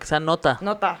una A para que sea nota.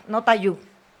 Nota you.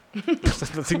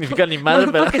 No significa ni madre,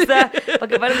 pero... Para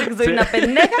que parezca que soy Sí. una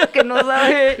pendeja que no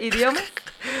sabe idioma.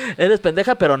 Eres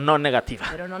pendeja, pero no negativa.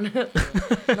 Pero no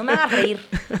me hagas reír.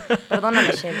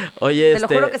 Perdóname, Shell. Oye, Te lo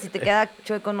juro que si te queda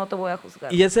chueco no te voy a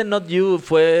juzgar. ¿Y ese Not You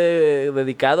fue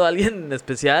dedicado a alguien en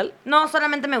especial? No,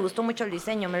 solamente me gustó mucho el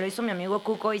diseño. Me lo hizo mi amigo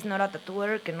Cuco Is Not a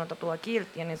Tattooer, que no tatúa aquí. Él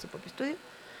tiene su propio estudio.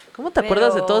 ¿Cómo te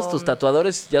acuerdas de todos tus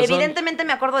tatuadores? Evidentemente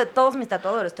me acuerdo de todos mis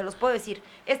tatuadores, te los puedo decir.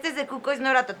 Este es de Cuco Is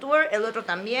Not a Tattooer, el otro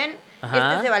también. Ajá.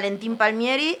 Este es de Valentín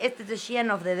Palmieri, este es de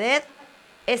Sheehan of the Dead.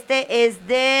 Este es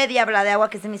de Diabla de Agua,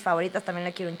 que es de mis favoritas, también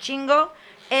la quiero un chingo.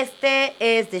 Este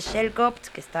es de Shellcopt,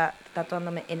 que está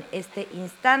tatuándome en este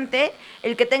instante.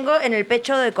 El que tengo en el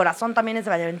pecho de corazón también es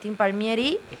de Valentín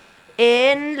Palmieri.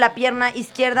 En la pierna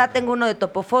izquierda tengo uno de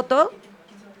Topofoto.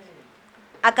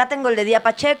 Acá tengo el de Día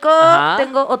Pacheco. Ajá.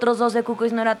 Tengo otros 2 de Cuco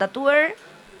Isnora Tattooer.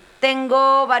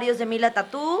 Tengo varios de Mila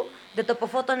Tattoo. De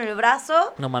Topofoto en el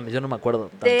brazo. No mames, yo no me acuerdo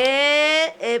tanto.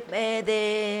 Del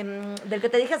que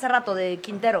te dije hace rato, de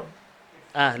Quintero.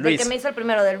 Ah, Del Luis. que me hizo el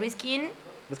primero, del Luis King.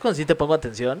 ¿Es cuando sí te pongo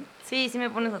atención? Sí, sí me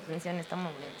pones atención, está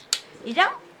muy bien. Y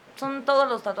ya, son todos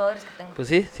los tatuadores que tengo. Pues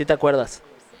sí, sí te acuerdas.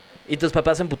 ¿Y tus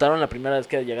papás se emputaron la primera vez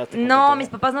que llegaste? con No, tu- mis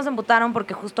papás no se emputaron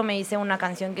porque justo me hice una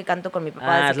canción que canto con mi papá.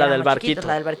 Ah, desde es que la éramos del barquito. chiquitos,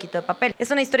 la del barquito de papel.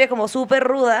 Es una historia como súper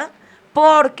ruda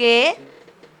porque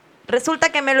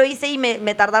resulta que me lo hice y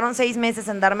me tardaron 6 meses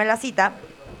en darme la cita.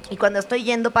 Y cuando estoy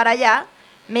yendo para allá,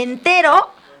 me entero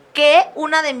que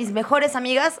una de mis mejores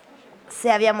amigas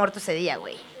se había muerto ese día,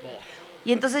 güey.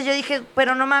 Y entonces yo dije,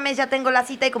 pero no mames, ya tengo la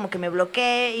cita, y como que me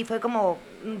bloqueé y fue como,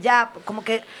 ya, como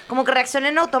que reaccioné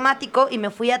en automático y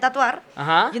me fui a tatuar.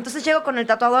 Ajá. Y entonces llego con el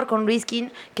tatuador, con Luis King,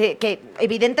 que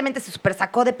evidentemente se super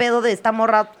sacó de pedo de esta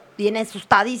morra, viene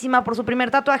asustadísima por su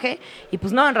primer tatuaje. Y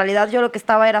pues no, en realidad yo lo que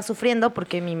estaba era sufriendo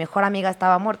porque mi mejor amiga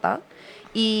estaba muerta.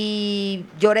 Y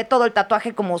lloré todo el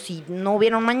tatuaje como si no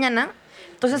hubiera un mañana.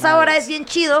 Entonces ahora es bien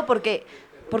chido porque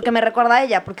me recuerda a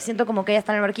ella, porque siento como que ella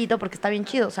está en el barquito, porque está bien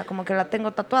chido, o sea, como que la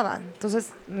tengo tatuada.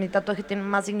 Entonces mi tatuaje tiene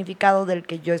más significado del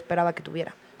que yo esperaba que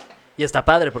tuviera. Y está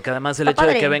padre, porque además el Está hecho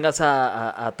de padre. que vengas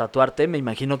a tatuarte, me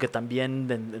imagino que también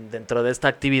dentro de esta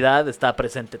actividad está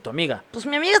presente tu amiga. Pues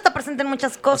mi amiga está presente en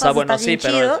muchas cosas, O sea, bueno, está bien sí,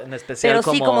 pero chido. en especial pero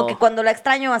sí, como- como que cuando la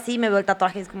extraño así, me veo el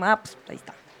tatuaje y es como, pues ahí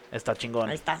está. Está chingón.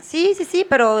 Ahí está. Sí, sí, sí,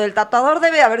 pero el tatuador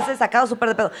debe haberse sacado súper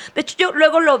de pedo. De hecho, yo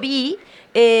luego lo vi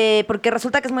porque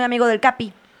resulta que es muy amigo del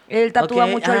Capi. Él tatúa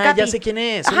Ok. mucho el Ah, Capi. ya sé quién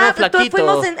es, Ajá, uno tú flaquito.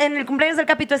 fuimos en el cumpleaños del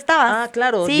Capi, tú estabas. Ah,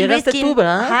 claro, Sí, llegaste Luis tú, King.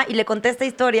 ¿verdad? Ajá, y le conté esta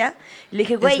historia. Y le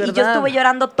dije, güey, y yo verdad. estuve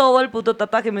llorando todo el puto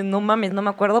tatuaje. No mames, no me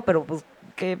acuerdo, pero pues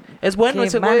qué. Es bueno qué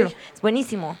ese malo. güey. Es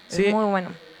buenísimo, Sí. es muy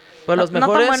bueno. Pues los No tan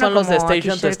mejores bueno son los de como aquí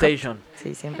Station to Sherlock. Station.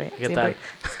 Sí, siempre. ¿Qué siempre. tal?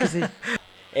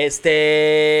 Es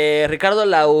que sí. Ricardo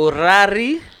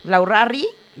Laurrari Laurrari.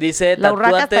 dice,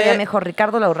 Laurraca estaría tatúate... mejor.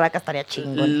 Ricardo Laurraca estaría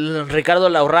chingón. Ricardo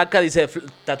Laurraca dice,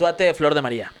 tatúate Flor de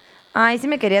María. Ay, sí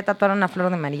me quería tatuar una flor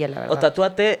de María, la verdad. O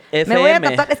tatúate FM. Me voy a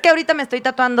tatuar, es que ahorita me estoy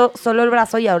tatuando solo el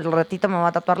brazo y al ratito me voy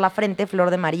a tatuar la frente, Flor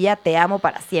de María, te amo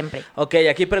para siempre. Ok,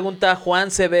 aquí pregunta Juan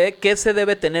CB, ¿qué se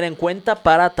debe tener en cuenta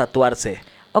para tatuarse?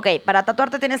 Ok, para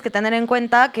tatuarte tienes que tener en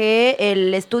cuenta que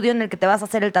el estudio en el que te vas a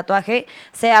hacer el tatuaje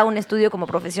sea un estudio como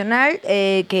profesional,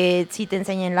 que sí te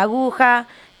enseñen la aguja,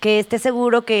 que estés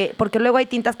seguro que... Porque luego hay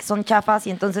tintas que son chafas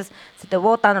y entonces se te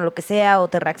botan o lo que sea o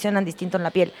te reaccionan distinto en la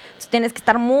piel. Entonces tienes que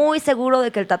estar muy seguro de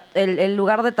que el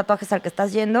lugar de tatuajes al que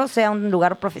estás yendo sea un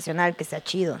lugar profesional, que sea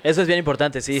chido. Eso es bien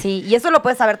importante, sí. Sí, y eso lo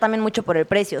puedes saber también mucho por el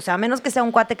precio. O sea, a menos que sea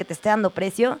un cuate que te esté dando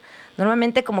precio,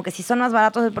 normalmente como que si son más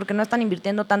baratos es porque no están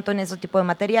invirtiendo tanto en ese tipo de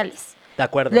materiales. De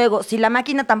acuerdo. Luego, si la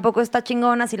máquina tampoco está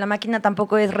chingona, si la máquina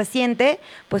tampoco es reciente,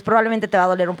 pues probablemente te va a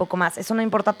doler un poco más. Eso no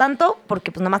importa tanto,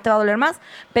 porque pues nada más te va a doler más.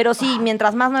 Pero sí,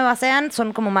 mientras más nuevas sean,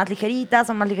 son como más ligeritas,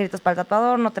 son más ligeritas para el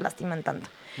tatuador, no te lastiman tanto.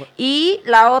 Y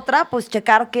la otra, pues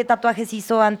checar qué tatuajes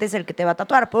hizo antes el que te va a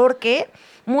tatuar, porque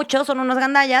muchos son unos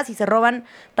gandallas y se roban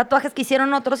tatuajes que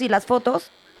hicieron otros y las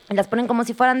fotos, y las ponen como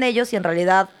si fueran de ellos y en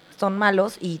realidad son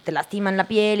malos y te lastiman la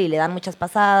piel y le dan muchas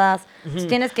pasadas. Entonces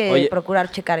tienes que Oye. procurar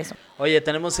checar eso. Oye,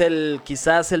 tenemos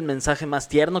quizás el mensaje más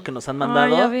tierno que nos han mandado.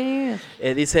 Ay, ya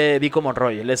ves. Dice Vico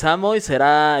Monroy, les amo y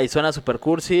suena super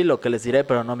cursi lo que les diré,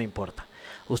 pero no me importa.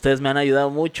 Ustedes me han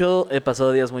ayudado mucho, he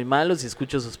pasado días muy malos y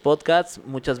escucho sus podcasts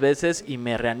muchas veces y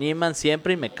me reaniman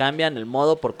siempre y me cambian el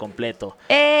modo por completo.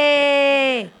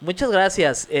 Muchas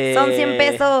gracias. Son 100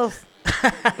 pesos.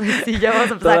 Sí, ya vamos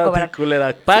a empezar a Toda cobrar.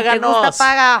 culera. Páganos. Si te gusta,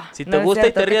 paga. Si te No es gusta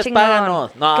cierto, y te qué ríes, chingón.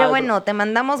 páganos. No, Qué bueno, te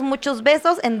mandamos muchos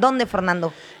besos. ¿En dónde,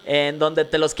 Fernando? En donde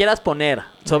te los quieras poner,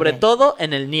 sobre bien. todo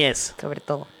en el Nies. Sobre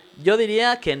todo. Yo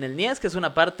diría que en el Nies, que es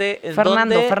una parte en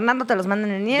Fernando, donde... Fernando te los manda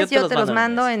en el Nies, yo te los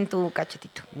mando en el en tu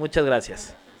cachetito. Muchas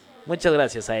gracias. Muchas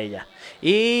gracias a ella.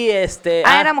 Y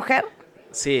 ¿Era mujer?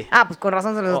 Sí. Ah, pues con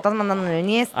razón se los Oh. estás mandando en el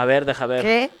Nies. A ver, deja ver.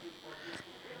 ¿Qué?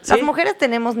 Sí. Las mujeres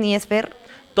tenemos Nies, Fer.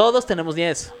 Todos tenemos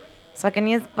Nies. O sea, que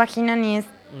Nies vagina, Nies.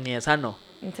 Niesano.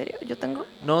 ¿En serio? ¿Yo tengo?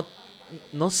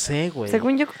 No sé, güey.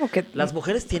 Según yo, como que... Las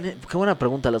mujeres tienen... Qué buena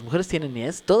pregunta. ¿Las mujeres tienen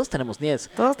Nies? Todos tenemos Nies.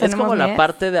 Todos Es tenemos como la Nies.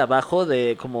 parte de abajo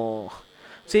de como...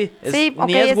 Sí, es Sí, ok,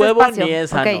 ni es ese huevo espacio. ni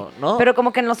es Ok, ano, ¿no? Pero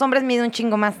como que en los hombres mide un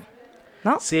chingo más,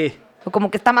 ¿no? Sí, O como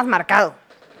que está más marcado.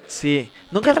 Sí.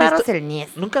 Qué raro es el niés.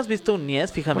 ¿Nunca has visto un niés,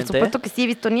 Por fijamente? supuesto que sí he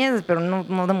visto nieses, pero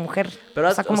no de mujer. Pero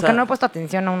o sea, como que no he puesto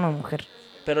atención a una mujer.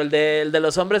 Pero el de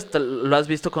los hombres lo has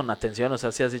visto con atención, o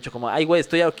sea, si has dicho como, ay, güey,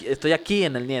 estoy aquí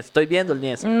en el niés, estoy viendo el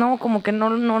niés. No, como que no,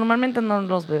 normalmente no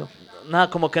los veo. Nada,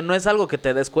 como que no es algo que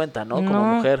te des cuenta, ¿no? Como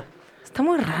mujer. Está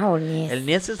muy raro el niés. El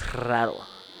niés es raro.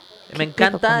 Me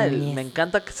pedo con el niés? me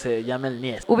encanta que se llame el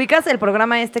niés. ¿Ubicas el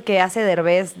programa este que hace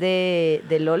Derbez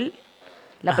de LOL?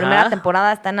 La primera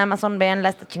temporada está en Amazon, véanla,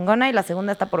 está chingona, y la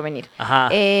segunda está por venir. Ajá.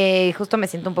 Justo me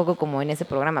siento un poco como en ese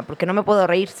programa, porque no me puedo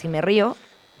reír. Si me río,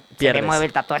 Pierdes. se me mueve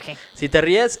el tatuaje. Si te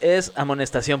ríes, es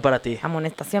amonestación para ti.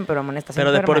 Amonestación, pero amonestación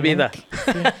Pero de por permanente. vida.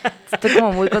 Sí. Estoy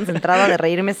como muy concentrada de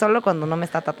reírme solo cuando no me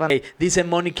está tatuando. Okay. Dice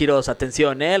Moni Quiroz,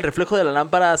 atención, el reflejo de la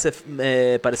lámpara hace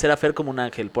parecer a Fer como un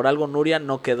ángel. Por algo Nuria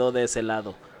no quedó de ese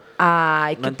lado.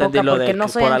 Ay, No qué entendí poca, lo de porque que no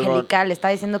soy por algo- angelical. Está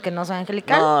diciendo que no soy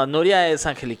angelical. No, Nuria es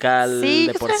angelical Sí,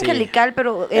 de yo por soy sí. angelical,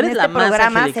 pero en Eres la este más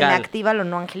programa se angelical. me activa lo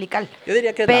no angelical. Yo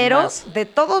diría que es la Pero más. de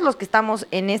todos los que estamos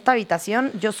en esta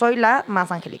habitación, yo soy la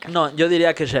más angelical. No, yo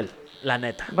diría que Shell, la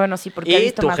neta. Bueno, sí, porque Y he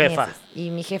visto tu más jefa. nieces. Y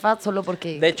mi jefa solo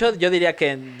porque... De hecho, yo diría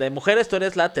que de mujeres tú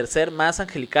eres la tercer más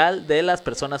angelical de las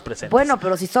personas presentes. Bueno,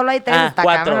 pero si solo hay tres, está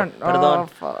 4, cabrón. perdón. Oh,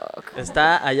 fuck.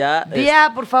 Está allá.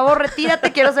 Día, por favor,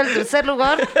 retírate, quiero ser el tercer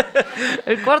lugar.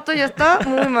 El cuarto ya está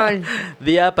muy mal.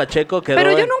 Día Pacheco quedó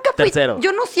Pero yo en nunca fui, tercero.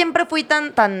 yo no siempre fui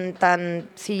tan,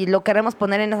 si lo queremos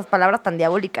poner en esas palabras, tan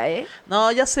diabólica, ¿eh?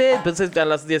 No, ya sé, entonces a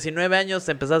los 19 años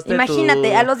empezaste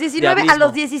Imagínate, tu a los 19, a diablismo.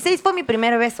 los 16 fue mi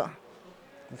primer beso.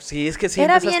 Sí, es que sí.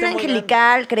 Era empezaste bien muy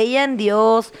angelical, creía en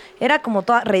Dios, era como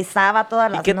toda, rezaba todas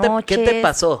 ¿Y las qué noches. te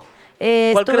pasó? ¿Cuál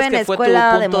Estuve crees en que fue tu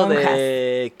escuela de punto monjas.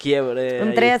 de quiebre?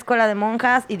 Entré a ahí? escuela de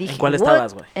monjas y dije, ¿En cuál "What?".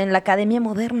 estabas, güey? En la Academia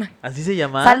Moderna. ¿Así se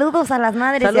llama? Saludos a las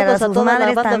madres y a Saludos a sus toda la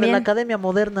madres banda también. de la Academia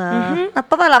Moderna. Ujú, a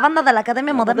toda la banda de la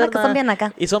Academia Moderna que son bien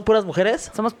acá. ¿Y son puras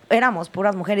mujeres? Éramos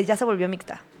puras mujeres, ya se volvió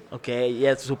mixta. Ok, y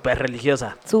es súper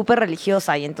religiosa. Súper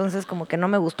religiosa, y entonces como que no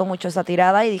me gustó mucho esa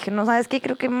tirada y dije, no, ¿sabes qué?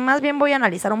 Creo que más bien voy a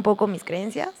analizar un poco mis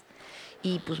creencias,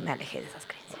 y pues me alejé de esas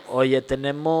creencias. Oye,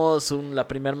 tenemos la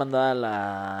primer mandada a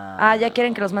la... ¿Ya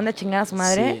quieren que los mande a chingar a su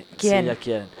madre? Sí, ¿Quién? sí, ya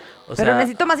quieren. O Pero sea,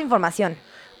 necesito más información.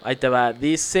 ahí te va.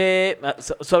 Dice,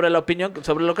 sobre la opinión,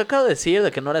 sobre lo que acabo de decir,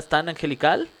 de que no eres tan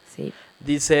angelical, Sí.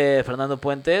 dice Fernando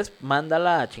Puentes,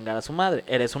 mándala a chingar a su madre.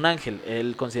 Eres un ángel.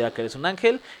 Él considera que eres un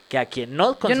ángel, que a quien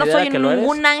no Yo considera no soy que lo eres...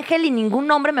 ningún ángel y ningún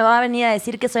hombre me va a venir a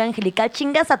decir que soy angelical.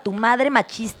 Chingas a tu madre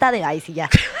machista de... Ay, sí, ya.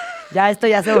 Ya esto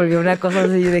ya se volvió una cosa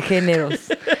así de géneros.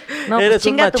 No, Eres pues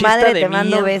chinga un a tu machista madre, de te mando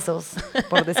mierda. besos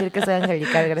por decir que soy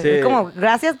angelical. Gracias. Sí. Es como,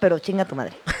 gracias, pero chinga a tu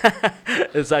madre.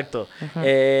 Exacto.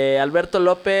 Alberto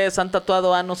López, ¿han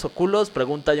tatuado anos o culos?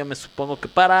 Pregunta, yo me supongo que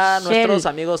para Shell. nuestros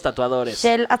amigos tatuadores.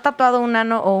 Shell, ¿has tatuado un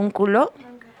ano o un culo?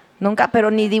 Nunca, pero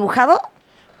ni dibujado.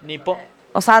 Ni po-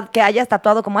 O sea, que hayas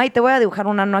tatuado como, ay, te voy a dibujar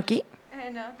un ano aquí.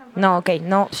 No, tampoco. No, ok,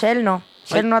 no, Shell no.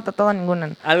 Shell Ay. no ha tatuado ningún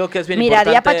ano. Algo que es bien Mira,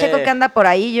 Día importante. Pacheco que anda por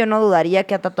ahí, yo no dudaría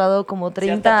que ha tatuado como ¿Sí has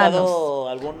 30 años. tatuado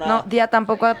alguna... No, Día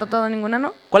tampoco ha tatuado ningún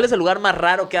ano. ¿Cuál es el lugar más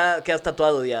raro que has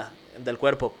tatuado, Día, del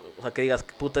cuerpo? O sea, que digas,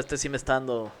 puta, este sí me está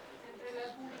dando...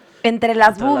 Entre las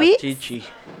contra la boobies. chichi.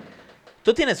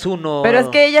 Tú tienes uno... Pero es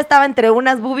que ella estaba entre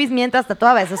unas boobies mientras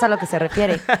tatuaba, eso es a lo que se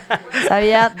refiere. O sea,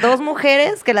 había dos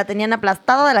mujeres que la tenían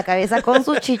aplastada de la cabeza con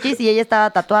sus chichis y ella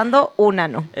estaba tatuando un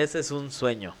ano. Ese es un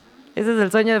sueño. Ese es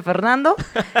el sueño de Fernando.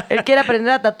 Él quiere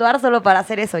aprender a tatuar solo para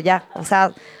hacer eso, ya. O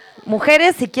sea,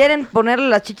 mujeres, si quieren ponerle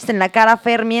las chichis en la cara a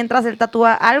Fer mientras él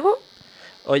tatúa algo,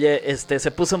 Oye, se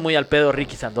puso muy al pedo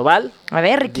Ricky Sandoval. a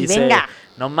ver, Ricky, Dice, venga.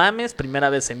 no mames, primera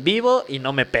vez en vivo y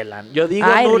no me pelan. Yo digo,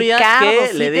 Ay, Nuria, Ricardo, que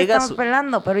sí le te diga estamos su...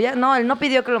 pelando, pero ya, no, él no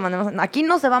pidió que lo mandemos. Aquí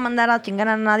no se va a mandar a chingar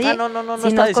a nadie. No si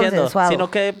está es diciendo. consensuado.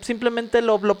 Sino que simplemente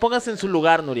lo pongas en su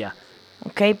lugar, Nuria.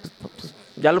 Ok, pues,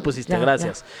 Ya lo pusiste, Ya,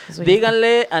 gracias. ya, eso ya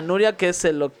Díganle a Nuria que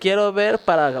se lo quiero ver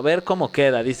para ver cómo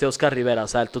queda, dice Oscar Rivera, o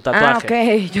sea, tu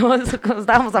tatuaje. ok. Yo, cuando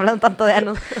estábamos hablando tanto de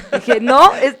anos, dije,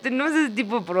 no, este no es ese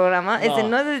tipo de programa, No. este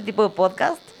no es ese tipo de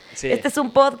podcast. Sí. Este es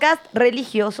un podcast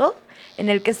religioso en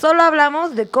el que solo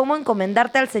hablamos de cómo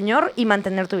encomendarte al Señor y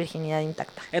mantener tu virginidad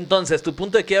intacta. Entonces, tu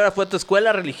punto de quiebra fue tu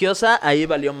escuela religiosa, ahí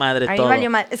valió madre Ahí todo. valió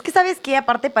mal. Es que, ¿sabes qué?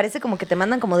 Aparte parece como que te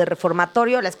mandan como de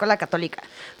reformatorio a la escuela católica.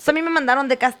 Entonces, a mí me mandaron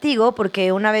de castigo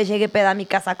porque una vez llegué peda a mi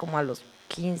casa como a los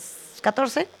 15,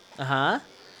 14. Ajá.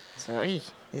 Ay,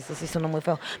 eso sí sonó muy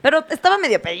feo. Pero estaba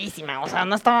medio pedísima, o sea,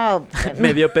 no estaba...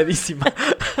 Medio pedísima.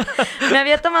 Me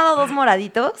había tomado 2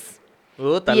 moraditos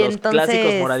Puta, Y los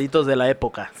clásicos moraditos de la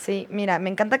época. Sí, mira, me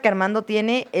encanta que Armando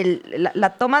tiene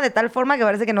la toma de tal forma que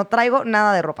parece que no traigo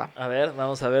nada de ropa. A ver,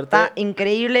 vamos a verte. Está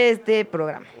increíble este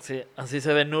programa. Sí, así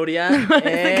se ve Nuria.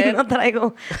 Parece que no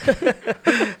traigo.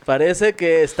 Parece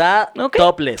que está Ok.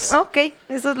 topless. Ok,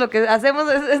 eso es lo que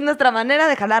hacemos, es nuestra manera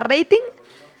de jalar rating.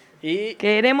 Y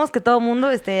Queremos que todo el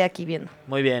mundo esté aquí viendo.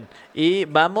 muy bien. Y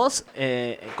vamos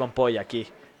con Poy aquí.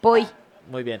 Poi.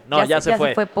 Muy bien. No, ya se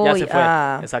fue. Poi. Ya se fue.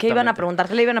 Ah, ¿qué Exactamente. iban a preguntar?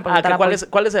 ¿Qué le iban a preguntar a ¿cuál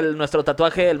Poi? es nuestro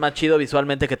tatuaje el más chido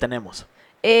visualmente que tenemos?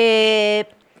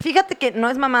 Fíjate que no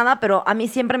es mamada, pero a mí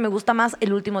siempre me gusta más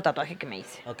el último tatuaje que me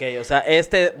hice. Ok, o sea,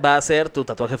 este va a ser tu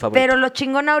tatuaje favorito. Pero lo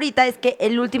chingón ahorita es que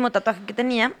el último tatuaje que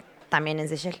tenía también es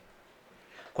de Shell.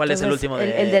 ¿Cuál es el Entonces, último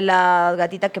el de la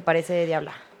gatita que parece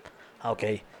diabla. Ah, ok.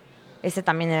 Ese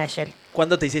también era de Shell.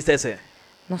 ¿Cuándo te hiciste ese?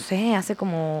 No sé, hace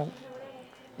como...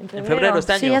 En febrero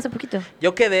este año. Sí, hace poquito.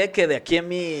 Yo quedé que de aquí en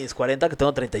mis 40, que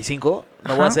tengo 35, me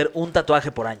voy Ajá. a hacer un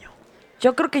tatuaje por año.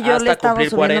 Yo creo que yo Hasta le he estado cumplir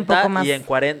subiendo 40 un poco más. y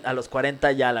a los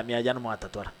 40 ya la mía ya no me voy a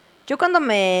tatuar. Yo cuando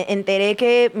me enteré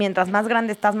que mientras más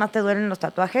grande estás, más te duelen los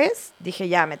tatuajes, dije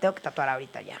ya, me tengo que tatuar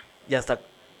ahorita ya. ¿Y hasta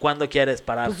cuándo quieres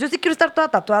parar? Pues yo sí quiero estar toda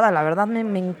tatuada, la verdad,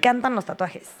 me encantan los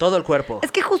tatuajes. Todo el cuerpo.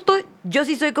 Es que justo yo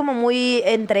sí soy como muy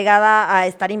entregada a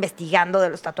estar investigando de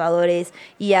los tatuadores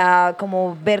y a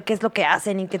como ver qué es lo que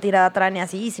hacen y qué tirada traen y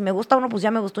así. Y si me gusta uno, pues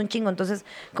ya me gustó un chingo. Entonces,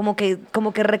 como que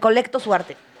recolecto su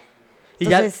arte.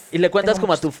 Entonces, y le cuentas tengo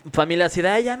como a tu familia así de,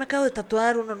 ay, ya me acabo de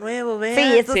tatuar uno nuevo, vean.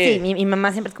 Sí, eso sí. Mi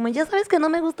mamá siempre es como, ya sabes que no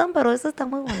me gustan, pero eso está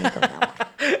muy bonito, mi amor.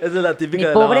 Esa es la típica Mi de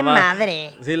la pobre mamá.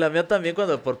 madre. Sí, la mía también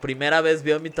cuando por primera vez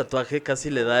vio mi tatuaje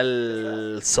casi le da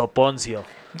el soponcio.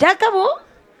 ¿Ya acabó?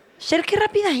 Cher, qué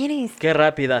rápida eres. Qué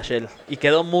rápida, Shell. Y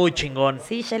quedó muy chingón.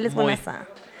 Sí, Shell es Muy, buena.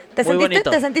 muy bonito.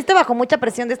 ¿Te sentiste bajo mucha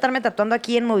presión de estarme tatuando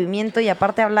aquí en movimiento y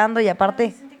aparte hablando y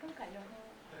aparte...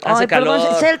 Hace calor.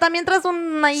 Perdón, Shell, también traes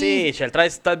un ahí... Sí, Shell,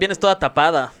 vienes toda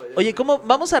tapada. Oye, ¿cómo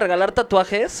vamos a regalar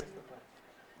tatuajes?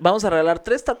 Vamos a regalar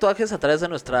 3 tatuajes a través de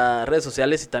nuestras redes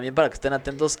sociales y también para que estén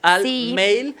atentos al Sí.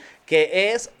 mail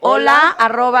que es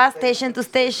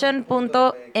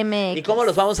hola@stationtostation.mx. ¿Y cómo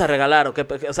los vamos a regalar? ¿O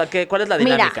o sea, ¿cuál es la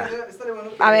dinámica? Estaría bueno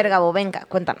A ver, Gabo, venga,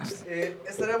 cuéntanos.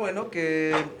 estaría bueno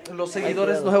que los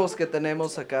seguidores nuevos que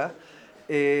tenemos acá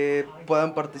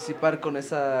puedan participar con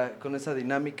esa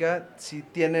dinámica. Si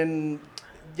tienen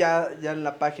ya en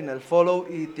la página el follow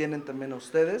y tienen también a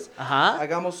ustedes, Ajá.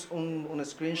 hagamos un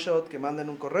screenshot, que manden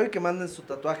un correo y que manden su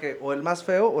tatuaje o el más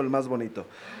feo o el más bonito.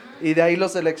 Y de ahí lo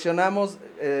seleccionamos,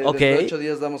 Ok. después de 8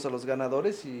 días damos a los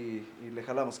ganadores y le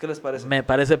jalamos. ¿Qué les parece? Me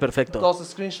parece perfecto. 2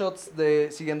 screenshots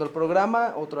siguiendo el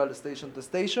programa, otro al Station to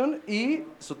Station y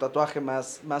su tatuaje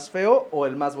más feo o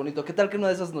el más bonito. ¿Qué tal que una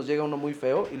de esas nos llega uno muy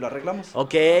feo y lo arreglamos?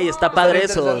 Ok, está padre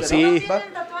Estaría eso, interesante, sí. ¿no?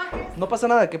 No pasa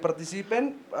nada, que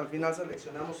participen, al final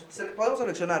seleccionamos, podemos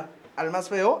seleccionar al más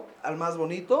feo, al más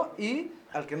bonito y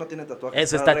al que no tiene tatuaje.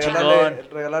 Eso Para está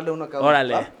regalarle uno a cada uno.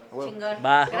 Órale. ¿Va? A huevo.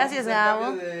 Va. Gracias, Vamos a hacer Gabo.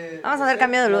 cambio de- Vamos a hacer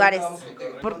cambio de lugares. Vamos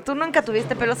contigo. ¿Tú nunca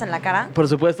tuviste pelos en la cara? Por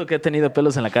supuesto que he tenido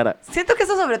pelos en la cara. Siento que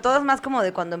eso sobre todo es más como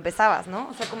de cuando empezabas, ¿no?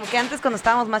 O sea, como que antes cuando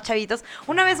estábamos más chavitos.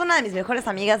 Una vez una de mis mejores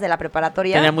amigas de la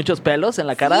preparatoria... ¿Tenía muchos pelos en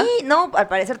la cara? Sí, no, al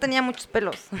parecer tenía muchos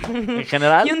pelos. ¿En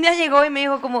general? Y un día llegó y me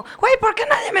dijo como, güey, ¿por qué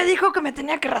nadie me dijo que me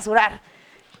tenía que rasurar?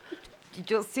 Y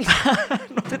yo, sí,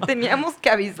 te teníamos que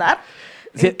avisar.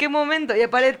 Sí. ¿En qué momento? Y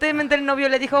aparentemente el novio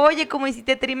le dijo, oye, como y si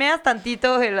te trimeas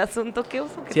tantito el asunto, qué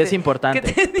oso que Sí, es importante.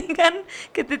 Que te digan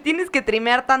que te tienes que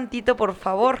trimear tantito, por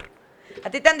favor. A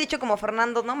ti te han dicho como,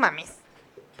 Fernando, no mames.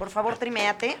 Por favor,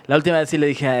 triméate. La última vez sí le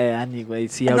dije a Annie, güey,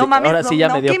 sí, No mames, ahora sí ya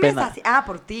me dio quemes pena. así. Ah,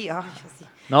 por ti. Ay, yo sí.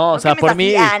 No, o sea, quemes por así,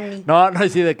 mí. Ani. No,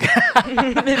 sí de que.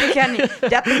 Le dije a Ani,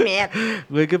 ya triméate.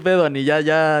 Güey, qué pedo, Ani, ya.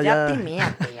 Ya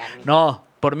triméate, Ani. No,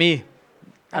 por mí.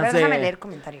 A ver, Hace- déjame leer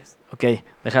comentarios. Ok,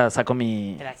 saco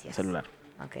mi Gracias. celular.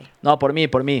 Ok. No, por mí.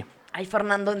 Ay,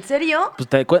 Fernando, ¿en serio? Pues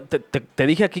te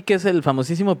dije aquí que es el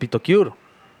famosísimo Pitocure.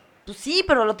 Pues sí,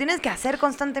 pero lo tienes que hacer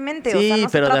constantemente. Sí, o sea, no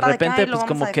se pero de trata que, repente, "Ay, lo pues vamos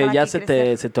como a que dejar ya aquí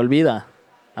crecer". se te olvida.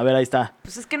 A ver, ahí está.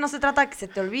 Pues es que no se trata de que se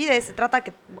te olvide, se trata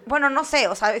que... Bueno, no sé,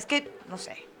 o sea, es que... No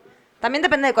sé. También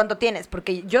depende de cuánto tienes,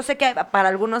 porque yo sé que para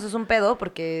algunos es un pedo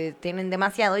porque tienen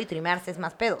demasiado y trimearse es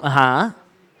más pedo. Ajá.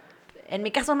 En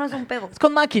mi caso no es un pedo. Es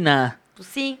con máquina. Pues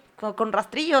sí, con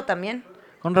rastrillo también.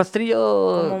 Con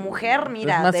rastrillo. Como mujer,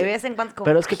 mira, es más- de vez en cuando... como-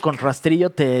 Pero es que con rastrillo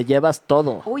te llevas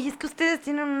todo. Uy, es que ustedes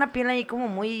tienen una piel ahí como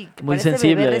muy... Que Muy parece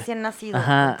sensible. bebé recién nacido.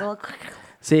 Ajá. con todo-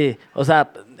 Sí, o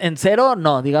sea, en cero,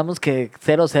 no, digamos que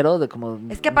 0 de como...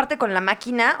 Es que aparte con la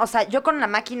máquina, o sea, yo con la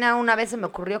máquina una vez se me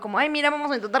ocurrió como, ay, mira,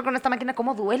 vamos a intentar con esta máquina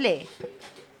cómo duele.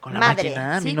 Con la Madre,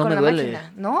 máquina, a mí sí, no con me la duele.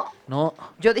 máquina, ¿no? No,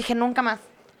 Yo dije nunca más.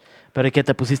 Pero ¿y que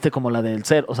te pusiste como la del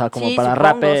ser? O sea, como Sí, para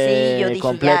supongo, rape sí, yo dije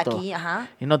completo. ya aquí, ajá.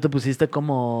 Y no te pusiste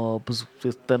como, pues,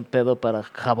 este pedo para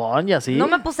jabón y así. No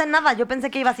me puse nada, yo pensé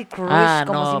que iba así crush,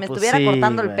 como no, si me pues estuviera sí,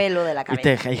 cortando el güey. pelo de la Y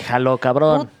cabeza. y jaló,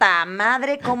 cabrón. Puta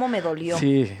madre, cómo me dolió.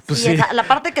 Sí, pues sí. La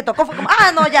parte que tocó fue como,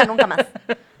 no, ya, nunca más.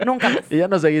 Nunca más. ¿Y ya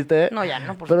no seguiste? No, ya,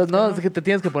 no, por Pero supuesto no, que es que te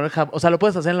tienes que poner jabón. O sea, lo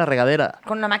puedes hacer en la regadera.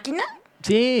 ¿Con la máquina?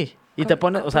 Sí. Y te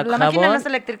pones, o sea, ¿La jabón. máquina no es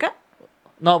eléctrica?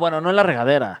 No, bueno, no en la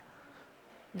regadera.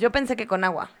 Yo pensé que con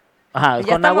agua. Ajá, Ya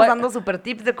con estamos agua. dando super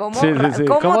tips de cómo, Sí, sí, sí.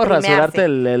 cómo ¿Cómo trimearse. rasurarte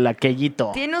el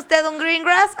aquellito? ¿Tiene usted un green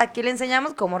grass? Aquí le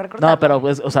enseñamos cómo recortarlo. No, pero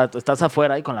pues, o sea, estás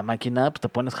afuera y con la máquina pues, te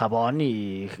pones jabón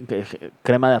y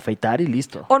crema de afeitar y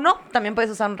listo. O no, también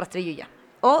puedes usar un rastrillo y ya.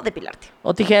 O depilarte.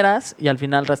 O tijeras y al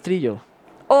final rastrillo.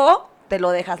 O te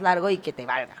lo dejas largo y que te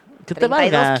valga. Que te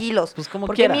 32 valga. kilos. Pues como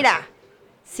Porque quieras. mira,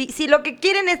 si lo que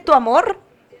quieren es tu amor,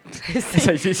 Sí.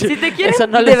 si te quieren Eso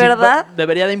no de les verdad,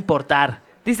 debería de importar.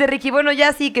 dice Ricky, bueno,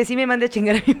 ya sí, que sí me mande a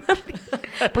chingar a mi madre.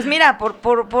 Pues mira,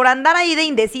 por andar ahí de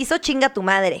indeciso, chinga a tu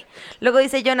madre. Luego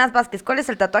dice Jonas Vázquez, ¿cuál es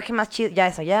el tatuaje más chido? Ya,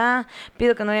 eso, ya.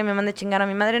 Pido que Nuria me mande a chingar a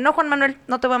mi madre. No, Juan Manuel,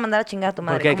 no te voy a mandar a chingar a tu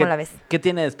madre. ¿Por qué? ¿Cómo la ves? ¿Qué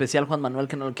tiene de especial Juan Manuel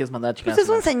que no lo quieres mandar a chingar? Pues es a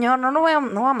su un madre? señor, no voy a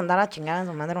mandar a chingar a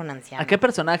su madre a un anciano. ¿A qué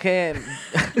personaje?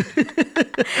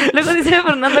 Luego dice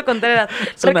Fernando Contreras,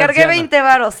 Es un recargué anciano. 20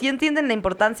 varos. ¿Sí entienden la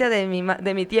importancia de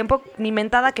mi tiempo? Ni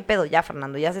mentada, ¿qué pedo? Ya,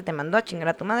 Fernando, ya se te mandó a chingar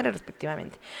a tu madre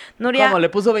respectivamente. Nuria, ¿Cómo? ¿Le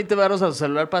puso 20 varos a su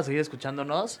celular para seguir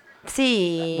escuchándonos?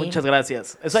 sí. Muchas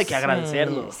gracias. Eso hay que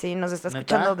agradecerlo. Sí, nos está ¿Neta?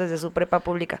 escuchando desde su prepa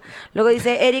pública. Luego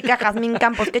dice Erika Jazmín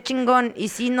Campos, qué chingón. Y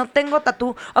si no tengo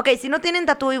tatú, ok, si no tienen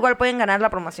tatú, igual pueden ganar la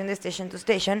promoción de Station to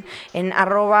Station en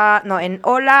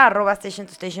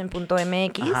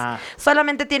hola@stationtostation.mx. Ajá.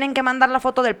 Solamente tienen que mandar la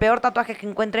foto del peor tatuaje que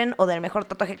encuentren o del mejor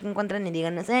tatuaje que encuentren y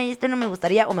digan, este no me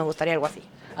gustaría o me gustaría algo así.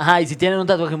 Ajá, y si tienen un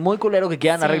tatuaje muy culero que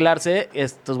quieran Sí. arreglarse,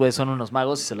 estos güeyes son unos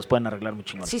magos y se los pueden arreglar muy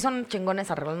chingón. Sí son chingones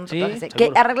arreglando Sí, tatuajes. seguro.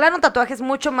 Que arreglar un tatuaje es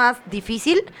mucho más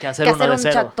difícil Que hacer uno de un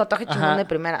cero. tatuaje chingón Ajá. de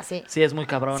primera, sí. Sí, es muy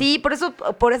cabrón. Sí, por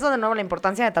eso de nuevo la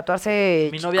importancia de tatuarse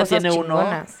Mi novia cosas tiene uno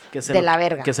chingonas. que de la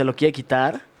verga. que se lo quiere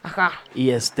quitar Ajá.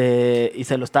 y y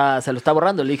se lo está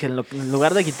borrando. Le dije, en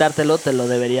lugar de quitártelo, te lo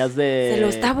deberías de. ¿Se lo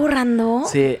está borrando?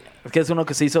 Sí, es que es uno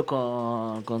que se hizo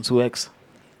con su ex.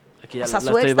 Aquí ya O sea,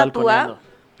 la ¿su estoy ex tatúa?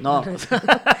 balconeando. No.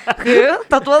 ¿Qué?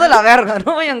 Tatuado de la verga,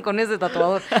 no vayan con ese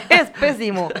tatuador. Es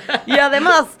pésimo. Y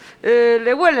además,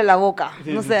 le huele la boca.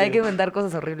 No sé, hay que inventar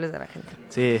cosas horribles de la gente.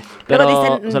 Sí, pero Luego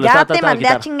se dicen, lo ya estaba te tratando de mandé a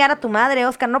quitar. chingar a tu madre,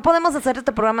 Oscar. No podemos hacer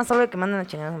este programa solo de que manden a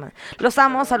chingar a su madre. Los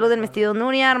amo, saluden vestido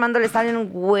Nuria. Armando le salen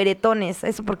güeretones.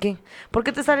 ¿Eso por qué? ¿Por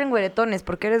qué te salen güeretones?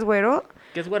 ¿Porque eres güero?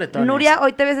 ¿Qué es güeretones? Nuria,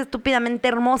 hoy te ves estúpidamente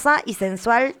hermosa y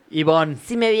sensual. Ivonne.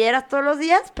 Si me vieras todos los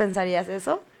días, pensarías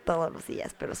eso todos los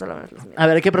días, pero solo los míos. A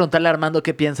ver, hay que preguntarle a Armando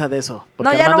qué piensa de eso. No,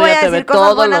 Porque ya no Armando voy a te ve decir cosas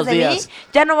todos buenas los de mí. días.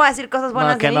 Ya no voy a decir cosas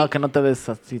buenas de mí. Que no te ves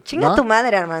así. Chinga ¿no? tu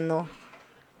madre, Armando.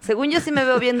 Según yo sí me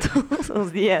veo bien todos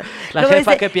los días. La Luego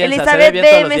jefa, dice, ¿qué piensa? ¿Se Elizabeth ve bien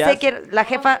todos los BMC, días? la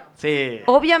jefa, Sí.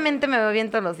 obviamente me veo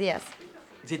bien todos los días.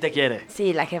 Sí te quiere.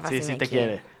 Sí, la jefa Sí, sí, sí me te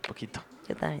quiere. Poquito.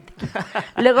 Yo también te quiero.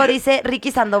 Luego dice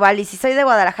Ricky Sandoval, y si soy de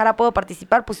Guadalajara, ¿puedo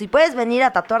participar? Pues si puedes venir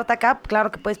a tatuarte acá,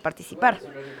 claro que puedes participar.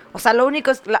 O sea, lo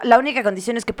único es, la única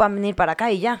condición es que puedan venir para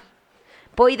acá y ya.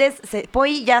 Poi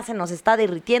ya se nos está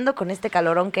derritiendo con este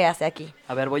calorón que hace aquí.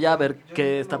 A ver, voy a ver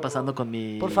qué está pasando con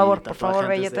mi Por favor, tatuaje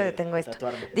ve, yo antes te de detengo esto.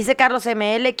 tatuarme. Dice Carlos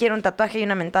ML, quiero un tatuaje y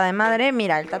una mentada de madre.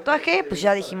 Mira, el tatuaje, pues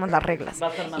ya dijimos las reglas.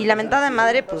 Y la mentada de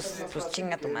madre, pues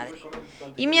chinga tu madre.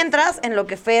 Y mientras, en lo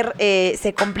que Fer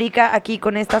se complica aquí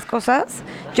con estas cosas,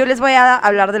 yo les voy a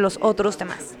hablar de los otros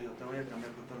temas.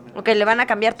 Ok, le van a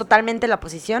cambiar totalmente la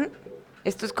posición.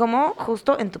 Esto es como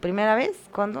justo en tu primera vez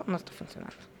cuando no está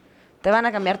funcionando. Te van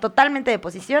a cambiar totalmente de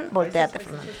posición, volteate,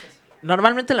 Fernando.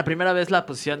 Normalmente la primera vez la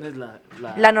posición es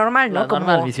la normal, ¿no? La Como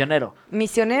normal, misionero.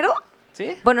 ¿Misionero?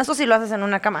 ¿Sí? Bueno, eso sí lo haces en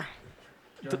una cama.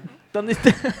 ¿Dónde está?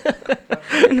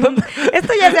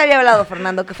 Esto ya se había hablado,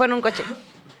 Fernando, que fue en un coche.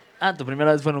 Ah, tu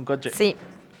primera vez fue en un coche. Sí,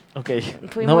 Ok.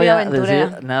 Fui no muy voy a aventurera.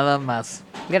 decir nada más.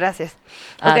 gracias.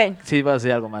 Ah, Ok, sí, vas a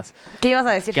decir algo más. ¿qué ibas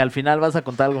a decir? Que al final vas a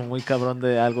contar algo muy cabrón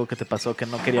de algo que te pasó que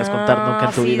no querías contar nunca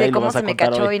en tu sí, vida de y lo cómo vas a se me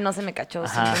contar cachó hoy. y no se me cachó.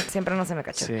 Ajá. Siempre no se me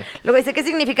cachó. Sí. Luego dice, ¿qué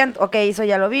significan? Ok, eso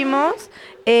ya lo vimos.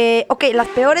 Ok, las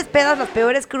peores pedas, las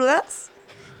peores crudas.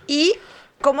 Y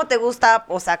cómo te gusta,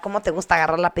 o sea, cómo te gusta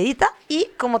agarrar la pedita y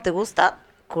cómo te gusta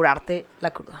curarte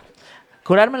la cruda.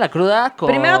 Curarme la cruda con...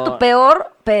 Primero tu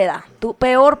peor peda, tu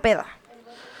peor peda.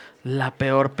 La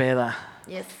peor peda.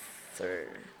 Yes, sir.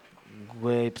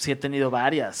 Güey, pues sí he tenido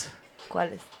varias.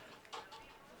 ¿Cuáles?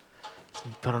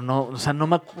 Pero no, o sea, no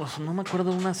me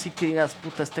acuerdo de una así que digas,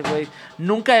 puta, este güey.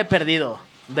 Nunca he perdido.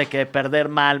 De que perder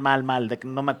mal, de que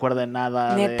no me acuerdo de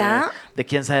nada. ¿Neta? De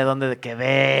quién sabe dónde, de que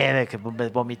de que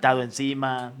vomitado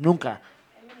encima. Nunca.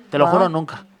 Te lo Wow. juro,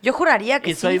 nunca. Yo juraría que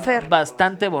Y sí, soy Fer.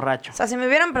 bastante borracho. O sea, si me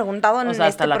hubieran preguntado en O sea,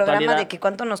 hasta este la programa actualidad. de que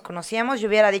cuánto nos conocíamos, yo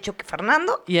hubiera dicho que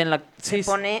Fernando Y en la... se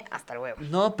pone hasta el huevo.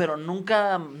 No, pero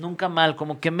nunca mal.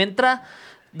 Como que me entra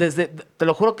desde... Te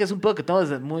lo juro que es un pedo que tengo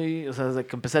desde muy... O sea, desde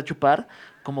que empecé a chupar,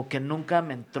 como que nunca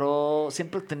me entró...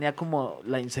 Siempre tenía como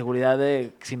la inseguridad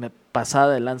de si me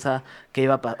pasaba de lanza, que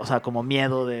iba a... O sea, como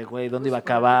miedo de, güey, ¿dónde iba a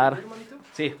acabar?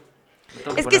 Sí.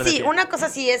 Es que sí, una cosa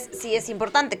sí es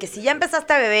importante, que si ya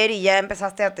empezaste a beber y ya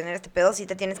empezaste a tener este pedo, sí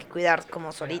te tienes que cuidar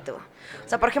como solito. O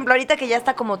sea, por ejemplo, ahorita que ya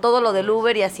está como todo lo del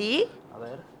Uber y así,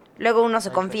 luego uno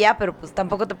se confía, pero pues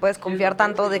tampoco te puedes confiar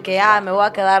tanto de que, me voy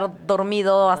a quedar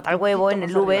dormido hasta el huevo en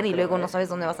el Uber y luego no sabes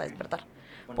dónde vas a despertar.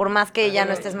 Por más que ya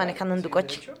no estés manejando en tu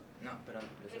coche.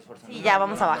 Y ya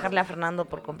vamos a bajarle a Fernando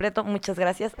por completo. Muchas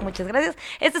gracias, muchas gracias.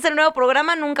 Este es el nuevo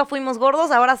programa, Nunca Fuimos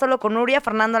Gordos, ahora solo con Nuria.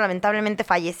 Fernando lamentablemente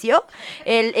falleció.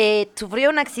 Él sufrió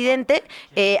un accidente.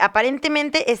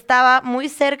 Aparentemente estaba muy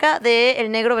cerca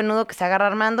del negro venudo que se agarra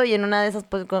Armando y en una de esas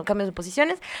cambios de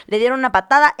posiciones le dieron una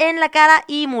patada en la cara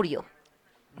y murió.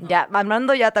 Ya,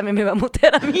 Armando ya también me va a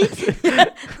mutear a mí.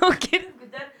 Ya no quiero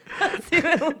escuchar. Así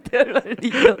me muteó el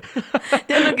maldito.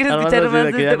 Ya no quiero escuchar más de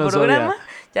este programa.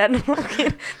 Ya no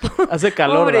quiero. Hace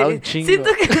calor, Pobre. ¿verdad? Un chingo. Siento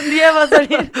que un día va a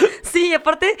salir. Sí,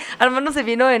 aparte, Armando se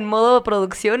vino en modo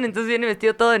producción, entonces viene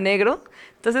vestido todo de negro.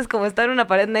 Entonces, como está en una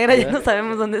pared negra, ya no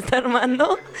sabemos dónde está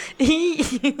Armando.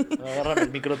 Y Agárrame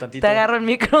el micro tantito. te agarro el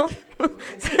micro.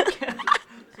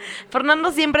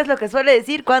 Fernando siempre es lo que suele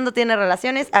decir cuando tiene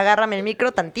relaciones: agárrame el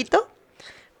micro tantito,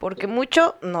 porque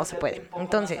mucho no se puede.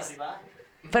 Entonces,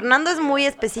 Fernando es muy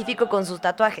específico con sus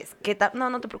tatuajes.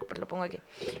 No te preocupes, lo pongo aquí.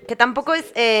 Que tampoco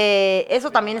es...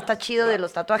 eso también está chido de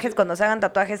los tatuajes. Cuando se hagan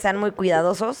tatuajes, sean muy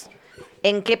cuidadosos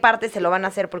en qué parte se lo van a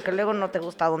hacer, porque luego no te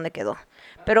gusta dónde quedó.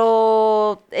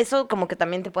 Pero eso como que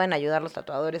también te pueden ayudar los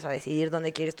tatuadores a decidir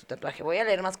dónde quieres tu tatuaje. Voy a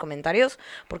leer más comentarios,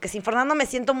 porque sin Fernando me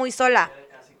siento muy sola.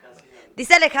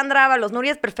 Dice Alejandra Ábalos,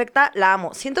 Nuria es perfecta, la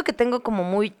amo. Siento que tengo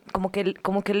como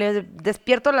que le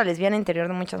despierto la lesbiana interior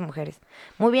de muchas mujeres.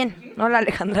 Muy bien. Hola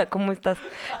Alejandra, ¿cómo estás?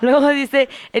 Luego dice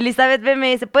Elizabeth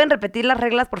BMS, ¿pueden repetir las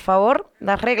reglas, por favor?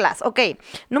 Las reglas, ok.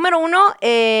 Número 1,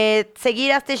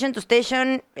 seguir a Station to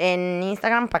Station en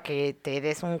Instagram para que te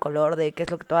des un color de qué es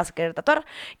lo que te vas a querer tatuar.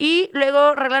 Y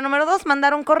luego, regla número 2,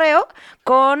 mandar un correo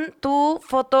con tu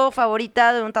foto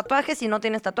favorita de un tatuaje. Si no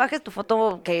tienes tatuajes, tu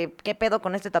foto, ¿qué pedo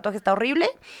con este tatuaje? Está horrible.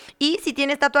 Y si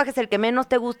tienes tatuajes, el que menos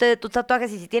te guste de tus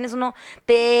tatuajes, y si tienes uno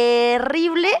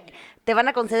terrible, te van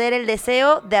a conceder el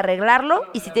deseo de arreglarlo.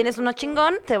 Y si tienes uno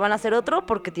chingón, te van a hacer otro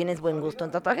porque tienes buen gusto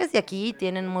en tatuajes. Y aquí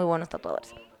tienen muy buenos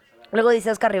tatuadores. Luego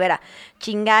dice Oscar Rivera,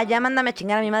 ya mándame a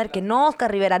chingar a mi madre. Que no,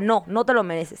 Oscar Rivera, no te lo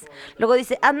mereces. Luego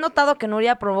dice, ¿has notado que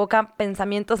Nuria provoca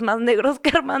pensamientos más negros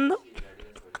que Armando?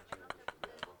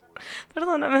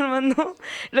 Perdóname, Armando.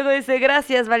 Luego dice,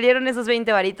 gracias, valieron esos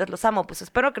 20 varitos, los amo. Pues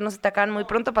espero que no se te acaben muy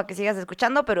pronto para que sigas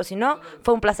escuchando, pero si no,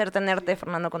 fue un placer tenerte,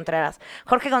 Fernando Contreras.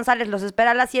 Jorge González, los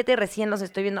espera a las 7 y recién los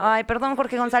estoy viendo. Ay, perdón,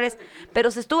 Jorge González,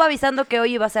 pero se estuvo avisando que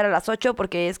hoy iba a ser a las 8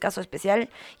 porque es caso especial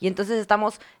y entonces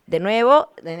estamos de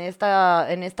nuevo en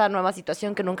esta nueva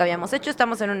situación que nunca habíamos hecho.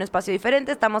 Estamos en un espacio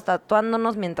diferente, estamos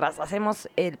tatuándonos mientras hacemos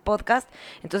el podcast,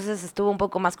 entonces estuvo un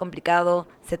poco más complicado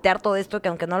setear todo esto, que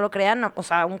aunque no lo crean, o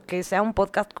sea, aunque sea un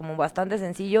podcast como bastante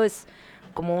sencillo, es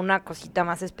como una cosita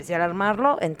más especial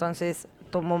armarlo, entonces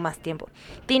tomó más tiempo.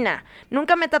 Tina,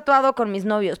 nunca me he tatuado con mis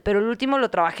novios, pero el último lo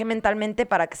trabajé mentalmente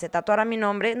para que se tatuara mi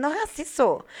nombre. No hagas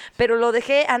eso, pero lo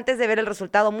dejé antes de ver el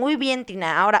resultado. Muy bien,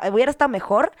 Tina. Ahora, hubiera estado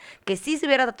mejor que sí se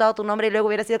hubiera tatuado tu nombre y luego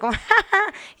hubiera sido como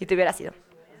jaja, y te hubiera sido.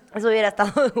 Eso hubiera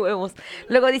estado de huevos.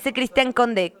 Luego dice Cristian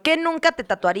Conde, ¿qué nunca te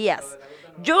tatuarías?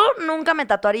 Yo nunca me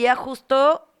tatuaría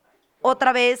justo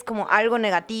otra vez como algo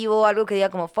negativo, algo que diga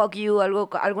como fuck you,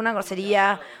 alguna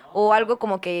grosería o algo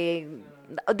como que...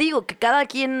 Digo que cada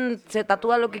quien se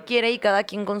tatúa lo que quiere y cada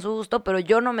quien con su gusto, pero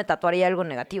yo no me tatuaría algo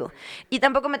negativo. Y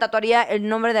tampoco me tatuaría el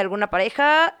nombre de alguna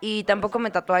pareja y tampoco me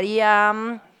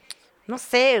tatuaría, no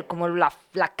sé, como la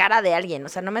cara de alguien. O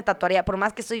sea, no me tatuaría, por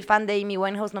más que soy fan de Amy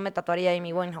Winehouse, no me tatuaría a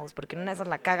Amy Winehouse, porque en una de esas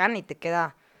la cagan y te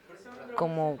queda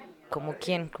como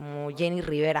 ¿quién? Como Jenny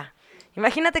Rivera.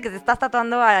 Imagínate que te estás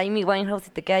tatuando a Amy Winehouse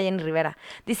y te queda Jenny Rivera.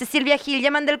 Dice Silvia Gil, ya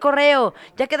mandé el correo,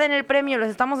 ya queda en el premio, los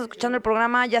estamos escuchando el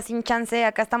programa, ya sin chance,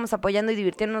 acá estamos apoyando y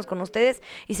divirtiéndonos con ustedes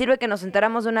y sirve que nos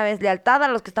enteramos de una vez. Lealtad a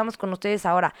los que estamos con ustedes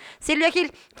ahora. Silvia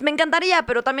Gil, me encantaría,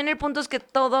 pero también el punto es que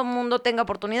todo mundo tenga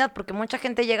oportunidad, porque mucha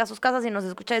gente llega a sus casas y nos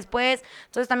escucha después,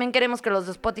 entonces también queremos que los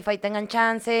de Spotify tengan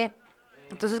chance.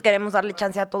 Entonces queremos darle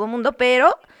chance a todo mundo,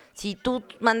 pero si tú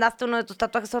mandaste uno de tus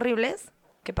tatuajes horribles,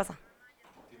 ¿qué pasa?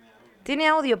 Tiene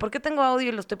audio. ¿Por qué tengo audio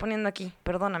y lo estoy poniendo aquí?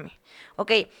 Perdóname.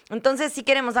 Ok, entonces sí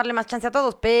queremos darle más chance a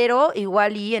todos, pero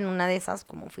igual y en una de esas,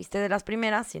 como fuiste de las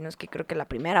primeras, si no es que creo que la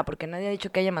primera, porque nadie ha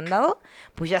dicho que haya mandado,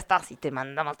 pues ya está, si te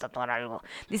mandamos tatuar algo.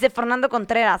 Dice Fernando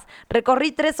Contreras,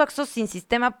 recorrí 3 Oxxos sin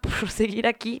sistema por seguir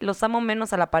aquí, los amo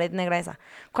menos a la pared negra esa.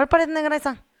 ¿Cuál pared negra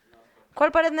esa?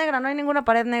 ¿Cuál pared negra? No hay ninguna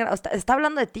pared negra. ¿Está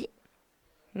hablando de ti?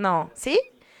 No, ¿sí?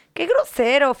 Qué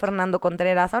grosero, Fernando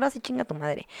Contreras. Ahora sí chinga tu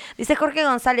madre. Dice Jorge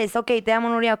González. Ok, te amo,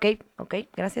 Nuria. Ok.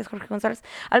 Gracias, Jorge González.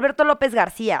 Alberto López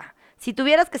García. Si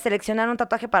tuvieras que seleccionar un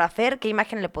tatuaje para Fer, ¿qué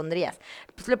imagen le pondrías?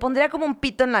 Pues le pondría como un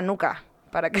pito en la nuca.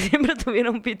 Para que siempre tuviera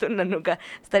un pito en la nuca.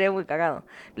 Estaría muy cagado.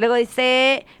 Luego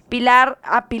dice Pilar.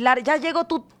 Pilar. Ya llegó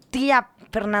tu tía,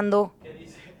 Fernando. ¿Qué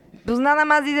dice? Pues nada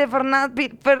más dice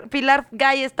Pilar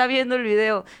Gay está viendo el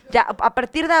video. Ya, a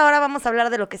partir de ahora vamos a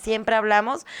hablar de lo que siempre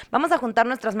hablamos. Vamos a juntar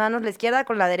nuestras manos, la izquierda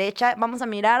con la derecha. Vamos a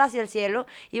mirar hacia el cielo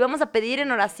y vamos a pedir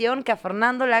en oración que a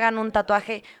Fernando le hagan un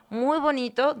tatuaje muy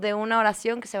bonito de una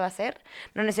oración que se va a hacer.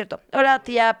 No, no es cierto. Hola,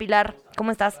 tía Pilar, ¿cómo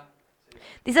estás?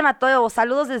 Dice Mateo,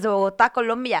 saludos desde Bogotá,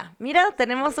 Colombia. Mira,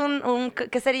 tenemos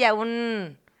 ¿qué sería?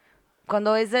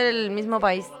 Cuando es del mismo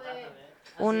país.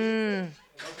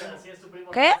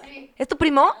 ¿Qué? ¿Es tu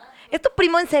primo? ¿Es tu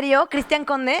primo en serio, Cristian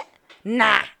Conde?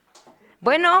 Nah.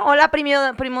 Bueno, hola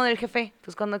primo del jefe.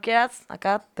 Pues cuando quieras,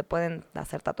 acá te pueden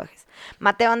hacer tatuajes.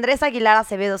 Mateo Andrés Aguilar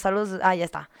Acevedo, saludos. Ah, ya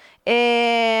está.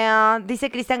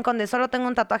 Dice Cristian Conde, solo tengo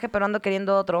un tatuaje, pero ando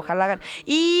queriendo otro. Ojalá hagan.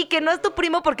 Y que no es tu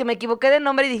primo porque me equivoqué de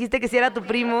nombre y dijiste que sí era tu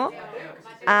primo.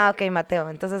 Ah, ok, Mateo.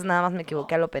 Entonces nada más me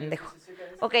equivoqué a lo pendejo.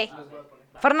 Ok.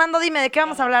 Fernando, dime, ¿de qué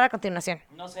vamos a hablar a continuación?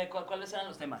 No sé, ¿cuáles eran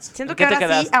los temas? Siento que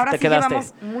ahora sí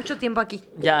llevamos mucho tiempo aquí.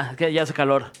 Ya hace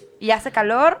calor. Y hace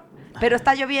calor, pero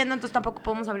está lloviendo, entonces tampoco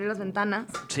podemos abrir las ventanas.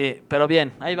 Sí, pero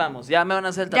bien, ahí vamos. Ya me van a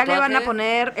hacer el tatuaje. Ya le van a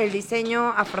poner el diseño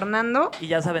a Fernando. Y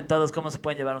ya saben todos cómo se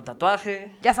pueden llevar un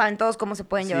tatuaje. Ya saben todos cómo se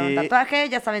pueden llevar un tatuaje.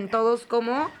 Ya saben todos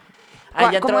cómo...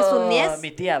 Ah, ya ¿Cómo es un entró niés? mi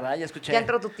tía, ¿va? Ya escuché. Ya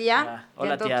entró tu tía. Ya. Hola,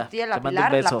 ya entró tía. tu tía, Te mando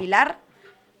un beso. la Pilar.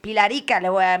 Pilarica, le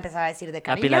voy a empezar a decir de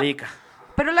cariño. A Pilarica.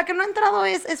 Pero la que no ha entrado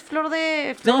es Flor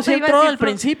de... No, sí entró al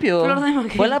principio. Flor de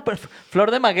Maguey. Fue Flor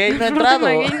de Maguey, no ha entrado. Flor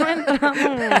de Maguey no ha entrado.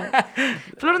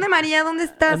 Flor de María, ¿dónde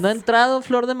estás? No ha entrado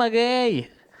Flor de Maguey.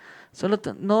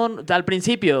 No, al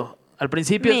principio.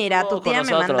 Mira, tu tía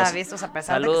me manda besos a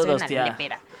pesar Saludos, de que soy tía. una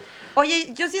lepera.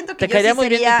 Oye, yo siento que te caería muy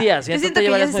bien mi tía. Yo siento que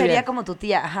yo sí sería como tu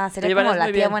tía. Ajá, sería como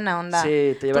la tía buena onda.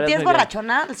 Sí, te llevarías muy bien. ¿Tu tía es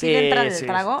borrachona? ¿Sí le entra el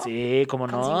trago? Sí, cómo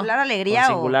no. ¿Con singular alegría?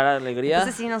 Con singular alegría.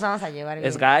 Entonces sí nos vamos a llevar bien.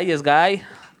 Es gay.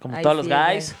 Como Ay, todos los sí,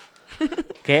 guys.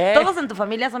 ¿Qué? ¿Todos en tu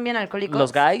familia son bien alcohólicos?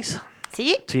 Los guys.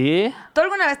 ¿Sí? Sí. ¿Tú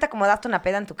alguna vez te acomodaste una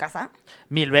peda en tu casa?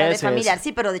 1000 O sea, veces. de familiar,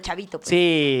 sí, pero de chavito. Pues.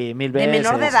 Sí, 1000 veces. ¿De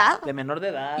menor de edad? De menor de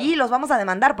edad. Y los vamos a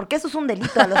demandar, porque eso es un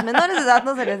delito. A los menores de edad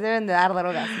no se les deben de dar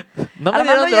drogas. No me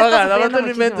Armando dieron ya está drogas, no sufriendo te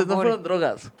lo inventes, muchísimo, no pobre. fueron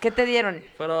drogas. ¿Qué te dieron?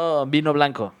 Fueron vino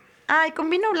blanco. Ay, con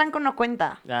vino blanco no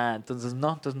cuenta. Ah, entonces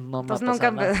no me Entonces ha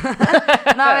nunca... pasado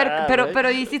nada. No, a ver, pero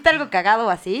 ¿hiciste algo cagado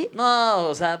así? No,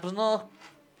 o sea, pues no.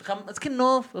 Es que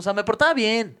no, o sea, me portaba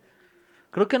bien.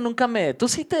 Creo que nunca me... ¿Tú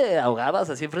sí te ahogabas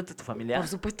así enfrente de tu familia? Por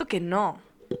supuesto que no.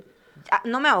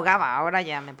 No me ahogaba, ahora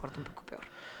ya me porto un poco peor.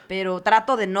 Pero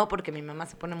trato de no, porque mi mamá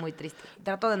se pone muy triste.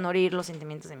 Trato de no herir los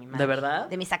sentimientos de mi madre. ¿De verdad?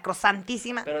 De mi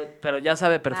sacrosantísima Pero ya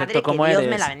sabe perfecto madre, cómo que eres.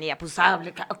 Dios me la bendiga. Pues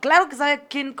sabe, claro que sabe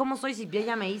cómo soy si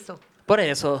ella me hizo. Por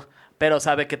eso, pero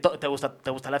sabe que te gusta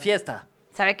la fiesta.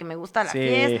 Sabe que me gusta la Sí.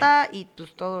 fiesta y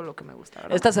pues todo lo que me gusta,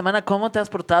 ¿verdad? Esta semana, ¿cómo te has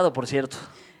portado, por cierto?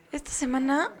 Esta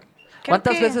semana... creo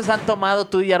 ¿Cuántas que- veces han tomado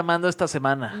tú y Armando esta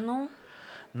semana? No.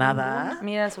 ¿Nada? ninguna.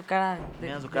 Mira su cara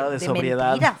Mira su cara de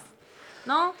sobriedad. mentiras.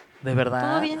 No, ¿De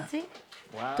verdad? todo bien, sí.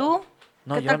 Wow. ¿Tú?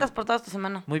 No, ¿Qué yo tal no. te has portado esta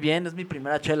semana? Muy bien, es mi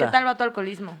primera chela. ¿Qué tal va tu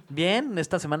alcoholismo? Bien,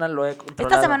 esta semana lo he controlado.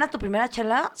 ¿Esta semana es tu primera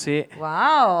chela? Sí.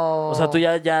 ¡Wow! O sea, tú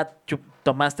ya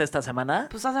tomaste esta semana,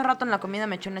 Pues hace rato en la comida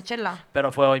me eché una chela.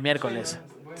 pero fue hoy miércoles.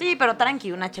 Sí, pero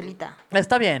tranqui, una chelita.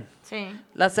 Está bien. Sí.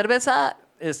 La cerveza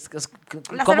es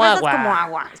La como cerveza es agua. como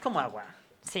agua. Es como agua.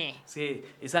 Sí. Sí.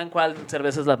 ¿Y saben cuál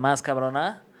cerveza es la más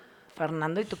cabrona?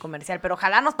 Fernando y tu comercial. Pero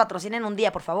ojalá nos patrocinen un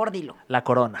día, por favor, dilo. La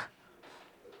Corona.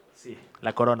 Sí,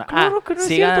 la Corona. Claro que no es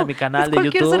sigan cierto. mi canal Es de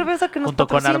cualquier YouTube cerveza que nos junto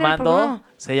con patrocine el Armando. programa.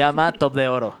 Se llama Top de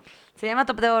Oro. ¿Se llama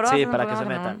Top de Oro? Sí, Hacemos para que se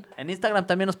programa metan. En Instagram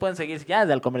también nos pueden seguir ya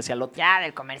del comercialote. Ya,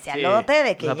 del comercialote, Sí,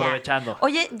 de que pues ya. aprovechando.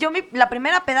 Oye, la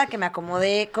primera peda que me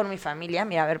acomodé con mi familia,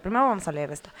 mira, a ver, primero vamos a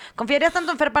leer esto. ¿Confiarías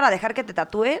tanto en Fer para dejar que te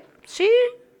tatúe? Sí.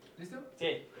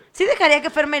 Sí. Sí dejaría que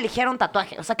Fer me eligiera un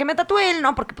tatuaje. O sea, que me tatúe él,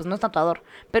 no, porque pues no es tatuador.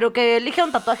 Pero que elija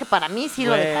un tatuaje para mí, sí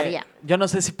lo Güey, dejaría. Yo no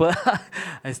sé si pueda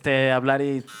hablar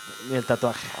y el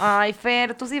tatuaje. Ay,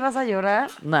 Fer, ¿tú sí vas a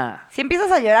llorar? Nah. Si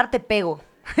empiezas a llorar, te pego.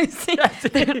 Sí,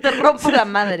 te rompo la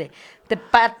madre. Te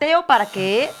pateo para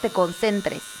que te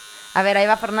concentres. A ver, ahí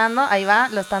va Fernando, ahí va.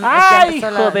 Lo están... ya ¡Ay,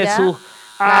 empezó hijo de ya. su!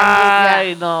 Ya.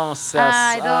 ¡Ay, no seas!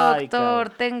 Ay, doctor,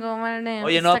 cabrón. tengo mal de...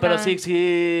 Oye, no, pero sí,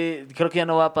 creo que ya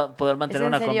no va a poder mantener en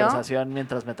una serio? conversación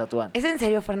mientras me tatúan. ¿Es en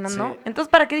serio, Fernando? Sí. Entonces,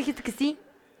 ¿para qué dijiste que sí?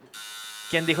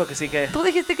 ¿Quién dijo que sí que...? Tú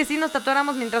dijiste que sí nos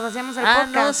tatuáramos mientras hacíamos el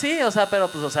podcast. No, sí, o sea, pero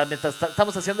pues, o sea, mientras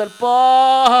estamos haciendo el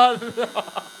pod.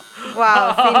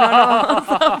 Wow, sí, no vamos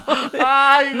a poder.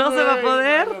 Ay, No se va a güey,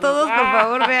 poder. no, no, Todos, por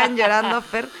favor, vean llorando a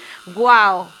Fer.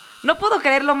 Wow. No puedo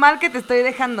creer lo mal que te estoy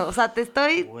dejando. O sea, te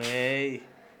estoy... Güey.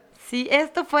 Si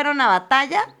esto fuera una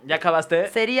batalla, ¿Ya acabaste?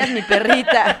 serías mi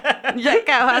perrita. Ya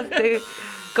acabaste.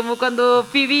 Como cuando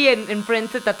Phoebe en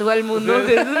Friends se tatúa el mundo.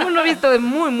 Es un mundo visto de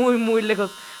muy, muy, muy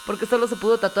lejos. Porque solo se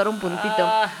pudo tatuar un puntito.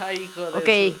 Ay, hijo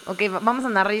de eso. Ok, vamos a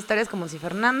narrar historias como si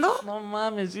Fernando... No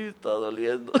mames, sí está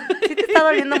doliendo. Sí te está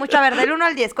doliendo mucho. A ver, del 1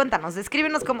 al 10, cuéntanos,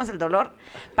 descríbenos cómo es el dolor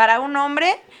para un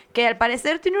hombre que al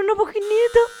parecer tiene un nuevo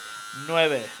genito.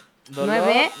 9.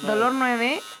 Dolor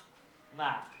 9.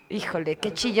 Nah. Híjole,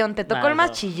 qué chillón. Te tocó Nah, el más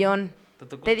no. chillón. Te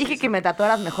tocó Te dije que me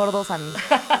tatuaras mejor 2 a mí.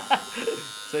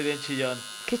 Soy bien chillón.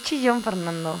 Qué chillón,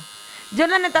 Fernando. Yo,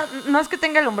 la neta, no es que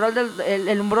tenga el umbral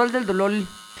el umbral del dolor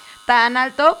tan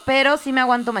alto, pero sí me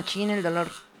aguanto machín el dolor.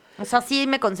 O sea, sí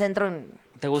me concentro en...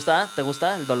 ¿Te gusta? ¿Te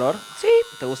gusta el dolor? Sí,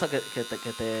 ¿Te gusta que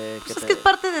te... pues es que es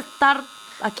parte de estar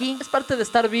aquí. Es parte de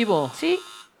estar vivo. Sí,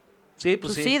 Sí,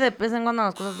 pues pues sí, de vez en cuando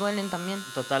las cosas duelen también.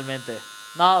 Totalmente.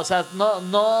 No, o sea,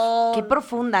 no... Qué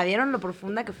profunda, ¿vieron lo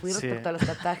profunda que fui Sí. respecto a los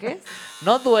tatuajes?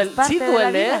 No duele, Es parte sí de la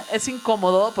duele, vida. es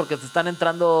incómodo porque te están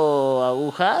entrando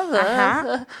agujas,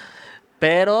 Ajá.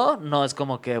 pero no es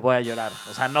como que voy a llorar,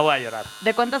 o sea, no voy a llorar.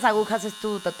 ¿De cuántas agujas es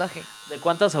tu tatuaje? ¿De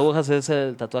cuántas agujas es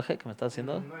el tatuaje que me estás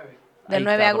haciendo? 9. De Ay,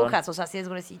 9 cabrón. agujas, o sea, sí es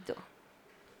gruesito.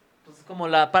 Pues es como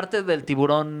la parte del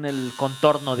tiburón, el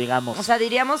contorno, digamos. O sea,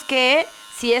 diríamos que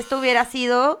si esto hubiera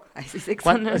sido... Ay, sí,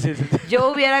 ¿Cuánto? Sí, sí. Yo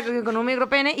hubiera cogido con un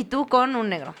micropene y tú con un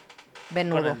negro.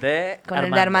 Venudo. Con el de Con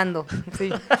el de Armando.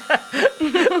 Sí. Y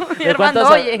 ¿De Armando,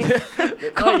 cuántas- oye.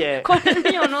 Oye. Con el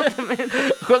mío no te metas.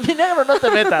 Con mi negro no te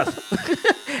metas.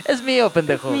 Es mío,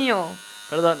 pendejo. Mío.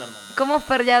 Perdón, Armando. ¿Cómo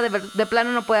Fer ya de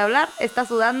plano no puede hablar? Está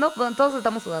sudando. Bueno, todos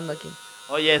estamos sudando aquí.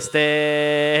 Oye,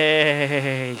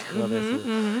 hijo de su...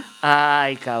 Ujú.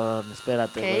 Ay, cabrón,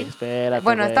 espérate, Ok. güey, espérate,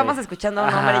 Bueno, güey. estamos escuchando a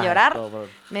un hombre Ay, llorar. cabrón.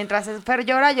 Mientras Fer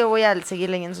llora, yo voy a seguir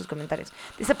leyendo sus comentarios.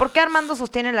 Dice, ¿por qué Armando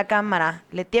sostiene la cámara?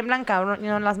 Le tiemblan cabrón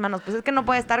las manos. Pues es que no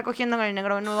puede estar cogiendo con el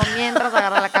negro venudo mientras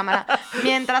agarra la cámara,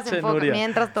 mientras Che, enfoca, Nuria.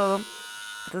 mientras todo.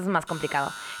 Entonces es más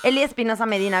complicado. Eli Espinosa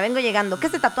Medina, vengo llegando. ¿Qué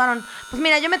se tatuaron? Pues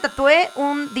mira, yo me tatué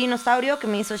un dinosaurio que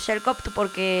me hizo Shellcop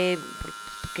porque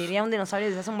quería un dinosaurio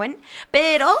desde hace un buen.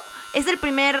 Pero es el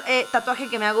primer tatuaje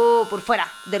que me hago por fuera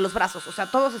de los brazos. O sea,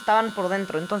 todos estaban por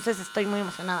dentro. Entonces estoy muy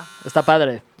emocionada. Está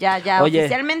padre. Ya, Oye,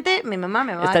 oficialmente mi mamá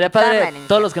me va Estaría a quitar la padre herencia.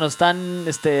 todos los que nos están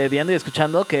viendo y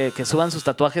escuchando que suban sus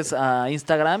tatuajes a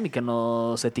Instagram y que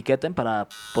nos etiqueten para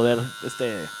poder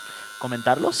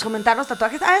comentarlos. Comentar los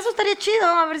tatuajes. Ah, eso estaría chido.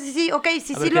 A ver si sí. Ok,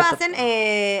 si A sí ver lo qué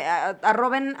hacen,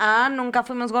 arroben a Nunca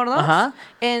Fuimos Gordos Ajá.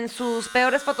 en sus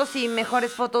peores fotos y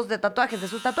mejores fotos de tatuajes. De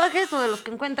sus tatuajes o de los que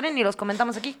encuentren y los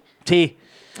comentamos aquí. Sí,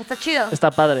 Está chido.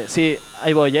 está padre. Sí,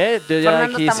 ahí voy, Yo ya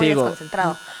Fernando aquí está muy sigo.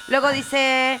 desconcentrado. Luego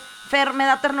dice... Fer, me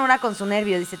da ternura con su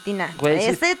nervio, dice Tina. Güey, sí.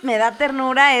 Ese me da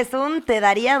ternura, es un te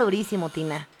daría durísimo,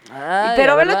 Tina. Ay, Pero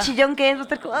la ve lo verdad. chillón que es, va a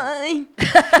estar como, ay,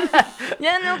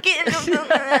 ya no quiero.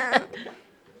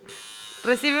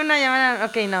 Recibe una llamada,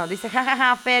 ok, no, dice,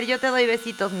 jajaja, Fer, yo te doy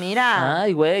besitos, mira.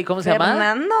 Ay, güey, ¿cómo se llama?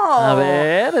 Fernando. A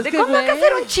ver, es ¿De que, cuándo acá güey.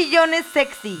 hacer un chillón es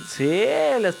sexy? Sí,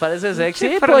 ¿les parece sexy?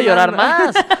 Pinche Puedo llorar Fernando.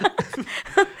 más.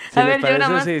 Si A les ver, llora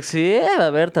parece más. sexy, a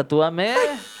ver, tatúame.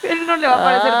 Él no le va a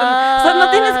parecer tan... O sea, no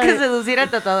tienes que Ay. seducir al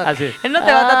tatuador. Ah, sí. Él no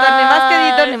te va a tatuar ni más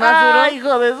quedito ni más duro. Ay,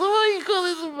 hijo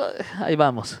de su madre. Ahí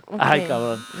vamos. Ok. Ay,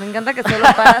 cabrón. Me encanta que solo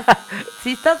paras.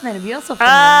 Sí estás nervioso,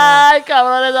 Fernando. Ay,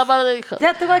 cabrón, esa parte, hijo.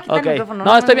 Ya te voy a quitar Ok. el micrófono.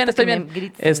 No, me estoy bien, gusta estoy que me bien.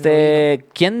 grites en el oído.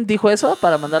 ¿Quién dijo eso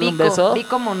para mandarle un beso?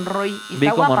 Vico Monroy. Y está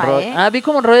Vico guapa, Monroy. ¿eh? Ah,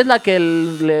 Vico Monroy es la que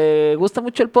le gusta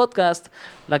mucho el podcast,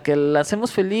 la que la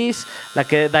hacemos feliz, la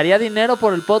que daría dinero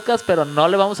por el podcast, pero no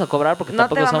le vamos a cobrar porque No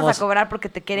te tampoco vamos somos... a cobrar porque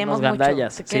te queremos unos mucho.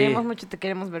 gandallas, Te sí. queremos mucho y te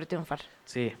queremos ver triunfar.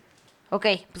 Sí. Ok,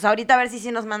 pues ahorita a ver si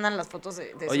sí nos mandan las fotos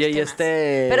de sus Oye, y temas.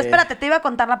 este... Pero espérate, te iba a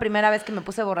contar la primera vez que me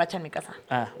puse borracha en mi casa.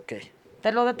 Ah, ok.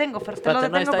 Te lo detengo, Fer. Te lo Espérate,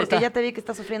 no, detengo ahí está. porque ya te vi que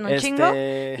estás sufriendo un chingo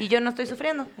y yo no estoy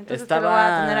sufriendo. Entonces te lo voy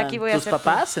a tener aquí. Voy a ¿Tus hacer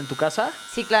papás en tu casa?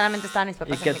 Sí, claramente estaban mis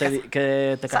papás ¿Y que en mi casa.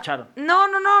 que te O sea, cacharon?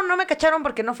 No me cacharon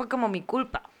porque no fue como mi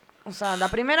culpa. O sea, la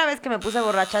primera vez que me puse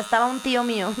borracha estaba un tío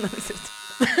mío. No es cierto.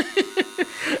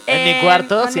 En mi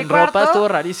cuarto, en sin mi cuarto, ropa, estuvo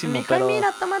rarísimo, me dijo, pero... "Ay,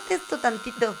 mira, tómate esto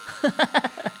tantito."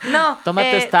 No.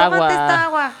 Tómate esta agua. Tómate esta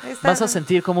agua. Vas a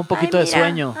sentir como un poquito de mira.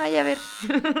 sueño. Ay, a ver.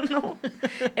 No.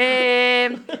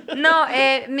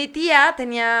 Mi tía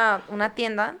tenía una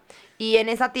tienda y en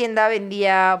esa tienda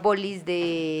vendía bolis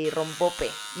de rompope.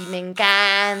 Y me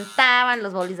encantaban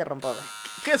los bolis de rompope.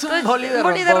 ¿Qué es un Entonces, boli de un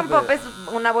boli de rompope? rompope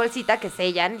es una bolsita que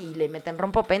sellan y le meten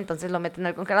rompope, entonces lo meten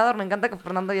al congelador. Me encanta que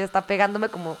Fernando ya está pegándome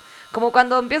como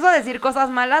cuando empiezo a decir cosas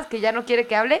malas que ya no quiere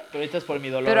que hable, Pero ahorita es por mi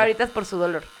dolor. pero ahorita es por su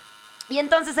dolor. Y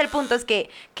entonces el punto es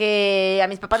que a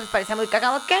mis papás les parecía muy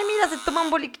cagado. Que, ay, mira, se toma un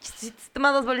boli, qué chistosito, se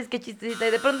toma 2 bolis, qué chistosito. Y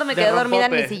de pronto me De quedé dormida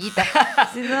en mi rompope. sillita.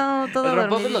 Sí, no, todo El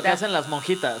rompope es lo que dormidita. hacen las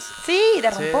monjitas. Sí,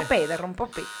 de rompope, de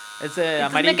rompope. Es Entonces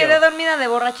amarillo. me quedé dormida de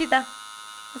borrachita.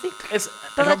 Así. Es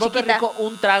toda rompope chiquita. rico,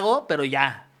 un trago, pero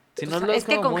ya. Si no O sea, lo es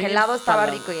que como muy congelado estaba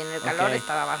salado. rico y en el calor Ok.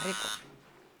 estaba más rico.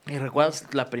 ¿Y recuerdas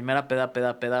la primera peda,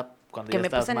 cuando Que ya me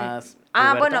estabas puse en... más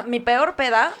Ah, puberta? bueno, mi peor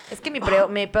peda, es que mi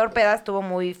peor peda estuvo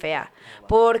muy fea,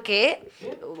 porque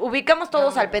ubicamos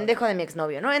todos al pendejo de mi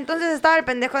exnovio, ¿no? Entonces estaba el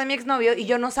pendejo de mi exnovio y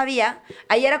yo no sabía,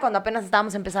 ahí era cuando apenas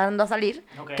estábamos empezando a salir,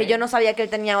 Ok. que yo no sabía que él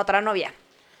tenía otra novia.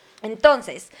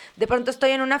 Entonces, de pronto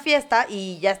estoy en una fiesta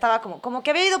y ya estaba como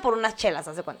que había ido por unas chelas,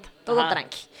 hace cuenta, todo Ajá.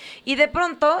 tranqui. Y de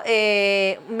pronto,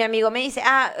 mi amigo me dice,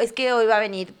 es que hoy va a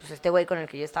venir pues, este güey con el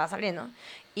que yo estaba saliendo.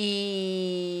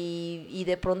 Y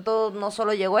de pronto no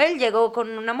solo llegó él, llegó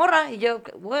con una morra. Y yo,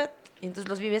 ¿what? Y entonces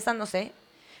los vi besándose.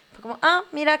 Fue como,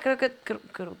 mira, creo que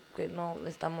no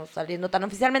estamos saliendo tan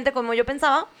oficialmente como yo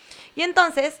pensaba. Y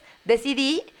entonces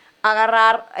decidí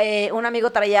agarrar, un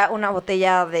amigo traía una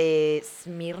botella de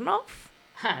Smirnoff.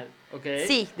 Ok.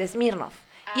 Sí, de Smirnoff.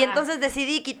 Y entonces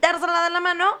decidí quitársela de la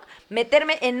mano,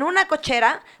 meterme en una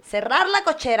cochera, cerrar la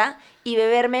cochera y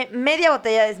beberme media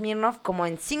botella de Smirnoff como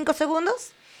en 5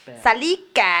 segundos. Pero- Salí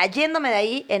cayéndome de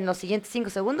ahí en los siguientes 5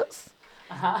 segundos.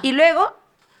 Ajá. Y luego,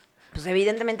 pues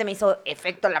evidentemente me hizo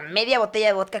efecto la media botella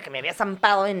de vodka que me había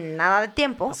zampado en nada de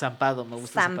tiempo. Zampado, me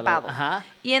gusta esa Zampado. palabra. Ajá.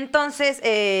 Y entonces,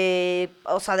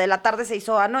 o sea, de la tarde se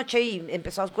hizo anoche y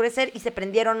empezó a oscurecer y se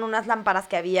prendieron unas lámparas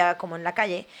que había como en la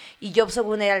calle. Y yo,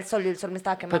 según era el sol y el sol me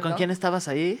estaba quemando. ¿Pero con quién estabas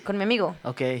ahí? Con mi amigo.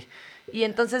 Ok. Y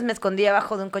entonces me escondí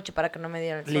abajo de un coche para que no me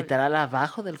diera el sol. ¿Literal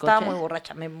abajo del coche? Estaba muy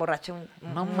borracha, me emborraché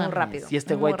No muy mames. rápido. Y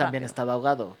este muy güey también rápido. estaba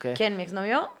ahogado, ¿ok? ¿Quién, mi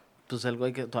exnovio? Pues el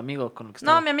güey, tu amigo con el que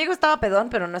estaba. No, mi amigo estaba pedón,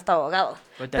 pero no estaba ahogado.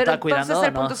 ¿Te Pero estaba cuidando entonces el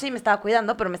o no? punto sí me estaba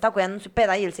cuidando, pero me estaba cuidando en su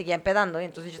peda y él seguía empedando. Y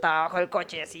entonces yo estaba abajo del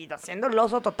coche y así, haciendo el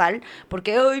oso total.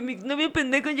 Porque, ay, mi novio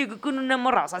pendejo llegó con una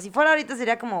morra. O sea, si fuera ahorita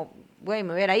sería como, güey,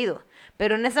 me hubiera ido.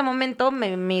 Pero en ese momento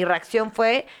mi reacción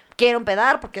fue, quiero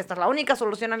empedar porque esta es la única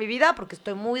solución a mi vida, porque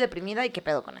estoy muy deprimida y qué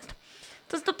pedo con esto.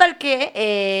 Entonces, total que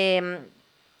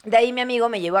de ahí mi amigo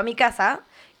me llevó a mi casa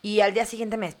y al día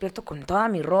siguiente me despierto con toda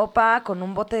mi ropa, con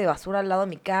un bote de basura al lado de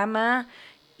mi cama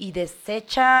y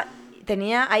deshecha.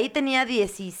 Ahí tenía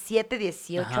 17,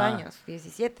 18 Ajá. años,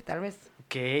 17 tal vez.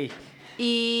 Ok.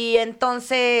 Y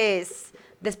entonces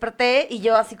desperté y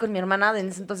yo así con mi hermana, en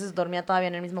ese entonces dormía todavía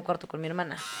en el mismo cuarto con mi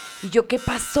hermana. Y yo, ¿qué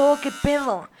pasó? ¿Qué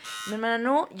pedo? Mi hermana,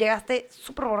 no, llegaste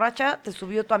súper borracha, te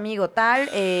subió tu amigo tal,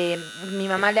 mi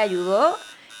mamá le ayudó.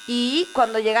 Y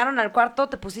cuando llegaron al cuarto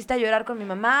te pusiste a llorar con mi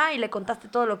mamá y le contaste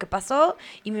todo lo que pasó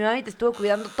y mi mami te estuvo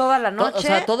cuidando toda la noche. O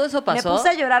sea, ¿todo eso pasó? Me puse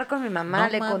a llorar con mi mamá, No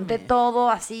le conté mames. todo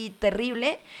así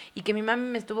terrible y que mi mami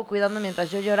me estuvo cuidando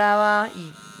mientras yo lloraba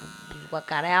y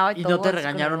guacareaba y ¿Y todo. no te así con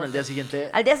regañaron el al día bote. siguiente?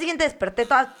 Al día siguiente desperté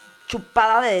toda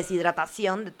chupada de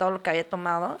deshidratación de todo lo que había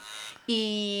tomado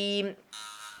y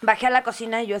bajé a la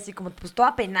cocina y yo así como pues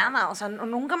toda penada, o sea,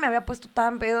 nunca me había puesto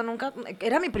tan pedo, nunca,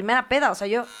 era mi primera peda, o sea,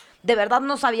 yo de verdad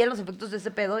no sabía los efectos de ese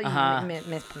pedo y Ajá.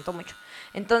 me espantó mucho.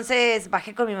 Entonces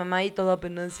bajé con mi mamá y todo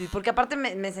apenas así, porque aparte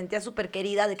me sentía súper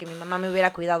querida de que mi mamá me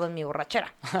hubiera cuidado en mi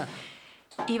borrachera.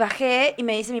 Y bajé y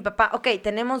me dice mi papá, ok,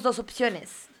 tenemos 2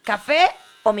 opciones, café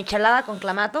o michelada con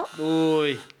clamato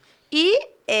Uy. y,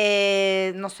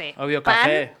 no sé, Obvio, pan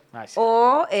café. Ay, sí.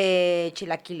 o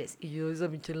chilaquiles. Y yo, esa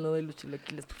michelada y los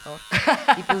chilaquiles, por favor.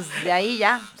 Y pues de ahí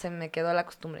ya se me quedó la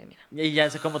costumbre, mira. Y ya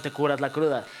sé cómo te curas la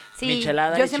cruda. Sí,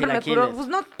 Michelada yo y siempre me chilaquiles. curo, pues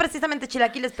no precisamente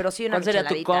chilaquiles, pero sí una ¿Cuál sería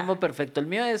tu micheladita. combo perfecto? El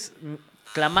mío es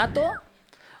clamato,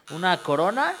 una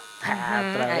corona.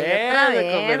 Otra Ay, vez, otra de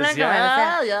vez,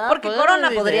 comercial, ya, porque pues,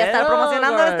 Corona podría estar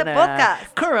promocionando este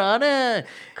podcast. Corona.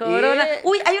 Corona. Y-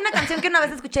 Uy, hay una canción que una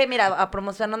vez escuché, mira,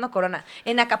 promocionando Corona.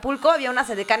 En Acapulco había unas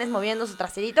edecanes moviendo su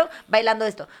traserito, bailando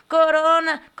esto.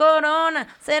 Corona, Corona,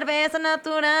 cerveza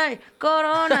natural.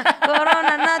 Corona,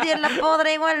 Corona, nadie la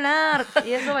podrá igualar.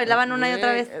 Y eso bailaban una y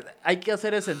otra vez. Hay que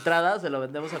hacer esa entrada, se lo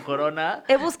vendemos a Corona.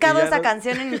 He buscado Y ya esa no-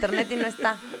 canción en internet y no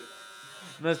está.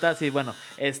 No está así, bueno.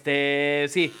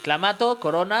 Sí, Clamato,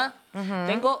 Corona.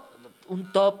 Tengo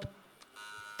un top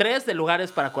 3 de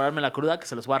lugares para curarme la cruda que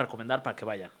se los voy a recomendar para que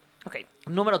vayan. Ok,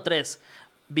 Número 3,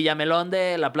 Villamelón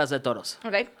de la Plaza de Toros.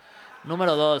 ok.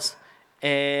 Número 2,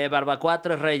 Barbacoa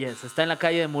Tres Reyes. Está en la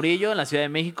calle de Murillo, en la Ciudad de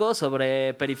México,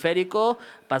 sobre Periférico,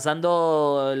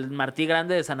 pasando el Martí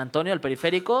Grande de San Antonio, el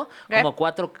Periférico, como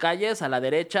 4 calles a la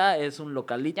derecha. Es un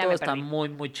localito, Ya me está perdí. muy,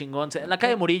 muy chingón. En la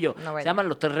calle de Murillo, No voy se llaman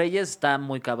Los Tres Reyes, está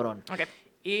muy cabrón. Ok.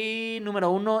 Y número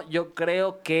 1, yo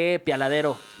creo que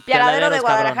Pialadero. Pialadero de es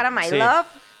cabrón. Guadalajara, My Sí, Love,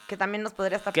 que también nos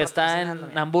podría estar que está patrocinando, en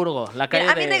mira. Hamburgo, la calle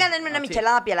Mira, a mí de... regálenme una sí.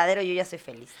 michelada Pialadero y yo ya soy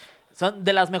feliz. Son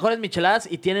de las mejores micheladas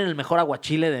y tienen el mejor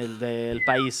aguachile del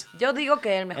país. Yo digo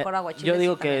que el mejor aguachile. yo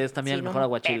digo sí, que es también el sin mejor un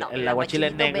aguachile. pedo, El aguachile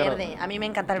aguachilito negro. verde. A mí me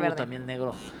encanta el verde. También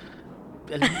negro.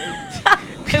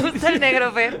 ¿Te gusta el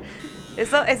negro, Fer?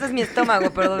 Eso es mi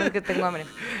estómago, perdón, es que tengo hambre.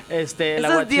 el Eso es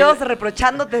aguachile- Dios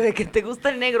reprochándote de que te gusta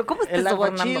el negro. ¿Cómo estás El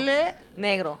aguachile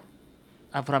negro.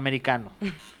 afroamericano.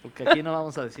 Porque aquí no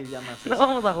vamos a decir ya más No eso.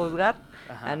 vamos a juzgar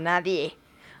Ajá. a nadie.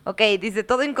 Ok, dice,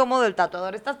 todo incómodo el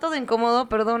tatuador. ¿Estás todo incómodo?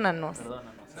 Perdónanos.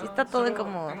 Sí, está todo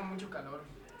incómodo. Tengo mucho calor.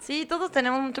 Sí, todos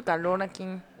tenemos mucho calor aquí.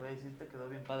 Güey, sí te quedó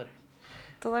bien padre.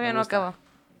 Todavía Me no gusta. acaba.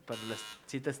 Pero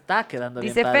sí te está quedando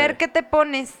Dice, bien padre. Fer, ¿qué te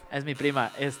pones? Es mi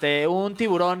prima. Un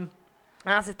tiburón.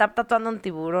 Ah, se está tatuando un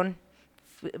tiburón.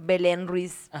 Belén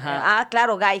Ruiz. Ajá. Ah,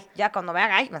 claro, Guy. Ya cuando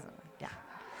vea Guy, ya.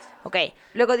 Ok.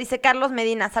 Luego dice Carlos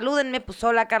Medina. Salúdenme, pues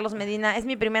hola, Carlos Medina. Es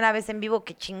mi primera vez en vivo.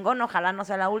 Qué chingón. Ojalá no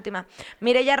sea la última.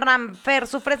 Mireya Ram. Fer,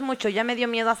 sufres mucho. Ya me dio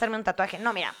miedo hacerme un tatuaje.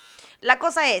 No, mira. La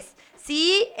cosa es,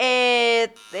 si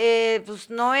pues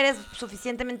no eres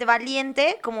suficientemente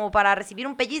valiente como para recibir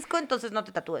un pellizco, entonces no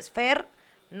te tatúes. Fer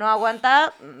no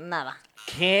aguanta nada.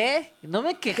 ¿Qué? No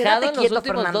me he quejado Quédate en los quieto,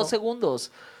 últimos Fernando. 2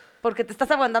 segundos. Porque te estás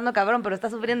aguantando, cabrón, pero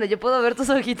estás sufriendo. Yo puedo ver tus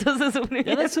ojitos de Yo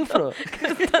sufrimiento. no sufro. Que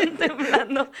están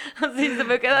temblando. Así se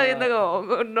me queda viendo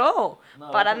como, no,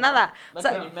 para nada. O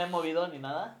sea, ni me he movido ni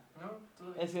nada?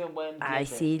 He sido un buen ay,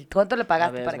 cliente. sí. ¿Cuánto le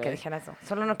pagaste A ver, para que ve. dijera eso?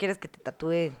 Solo no quieres que te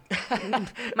tatúe.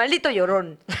 Maldito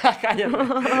llorón. Cállate.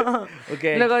 Ok,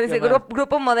 Luego dice, ¿qué más?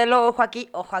 grupo modelo, ojo aquí,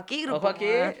 grupo. Ojo aquí,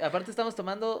 aparte estamos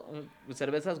tomando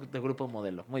cervezas de grupo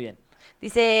modelo. Muy bien.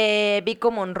 Dice Vico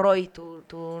Monroy, tu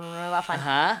nueva fan.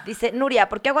 Ajá. Dice, Nuria,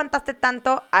 ¿por qué aguantaste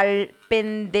tanto al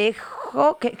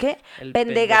pendejo, qué? El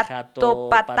Pendegato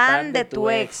patán de tu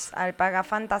ex, al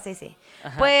pagafantas ese?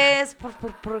 Ajá. Pues,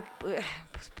 porque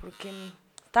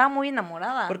estaba muy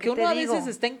enamorada. Porque ¿qué uno te a digo? veces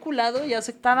está enculado y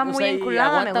hace Estaba muy y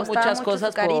enculada, me aguanta gustaba muchas mucho su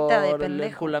cosas carita de por el pendejo.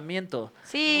 enculamiento.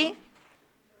 Sí,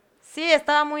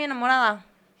 estaba muy enamorada.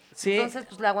 Sí. Entonces,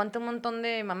 pues le aguanté un montón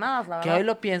de mamadas, la Que verdad. hoy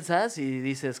lo piensas y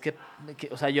dices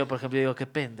o sea, yo por ejemplo digo, qué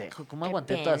pendejo, ¿cómo Qué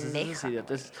aguanté todas esas pendeja.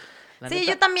 idiotas? La Sí,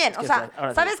 neta, yo también. es O que sea,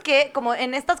 ahora sí. ¿sabes qué? Como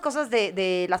en estas cosas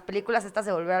de las películas estas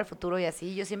de Volver al Futuro y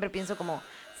así, yo siempre pienso como,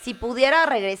 si pudiera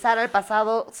regresar al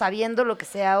pasado sabiendo lo que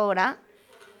sé ahora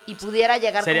y pudiera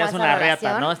llegar Serías como a esa una reata,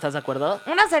 relación, ¿no? ¿Estás de acuerdo?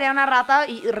 Una sería una rata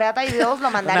y Dios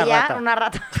lo mandaría rata. una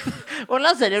rata.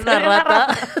 Una sería una Sería una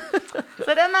rata.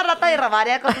 Sería una rata y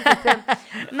rabaría con su gestión.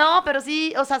 No, pero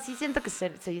sí, o sea, sí siento que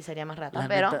sí sería más rata, La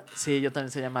pero... neta, sí, yo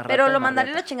también sería más rata. Pero y lo más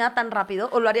mandaría rata. la chingada tan rápido,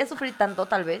 o lo haría sufrir tanto,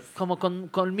 tal vez. Como con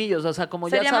colmillos, o sea, como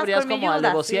Sería ya más sabrías como colmilluda,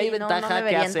 alevosía sí, y no ventaja me qué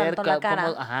verían hacer, tanto la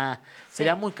cara. ajá,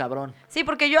 sería muy cabrón. Sí,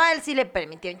 porque yo a él sí le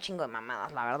permití un chingo de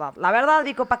mamadas, la verdad. La verdad,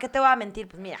 Vico, ¿para qué te voy a mentir?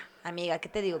 Pues mira, amiga, ¿qué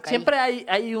te digo? Caí. Siempre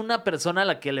hay una persona a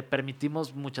la que le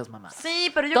permitimos muchas mamadas.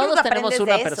 Sí, pero yo Todos creo que tenemos aprendes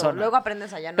una de eso. persona. Luego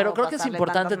aprendes allá no Pero creo que es pasarle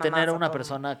importante tantas tener mamadas a una todo.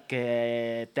 persona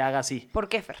que te haga así. ¿Por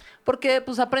qué, Fer? Porque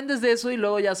pues aprendes de eso y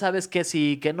luego ya sabes que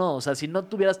sí y que no. O sea, si no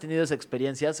tuvieras tenido esa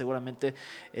experiencia, seguramente,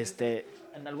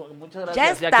 muchas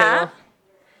gracias. Ya está. quedó.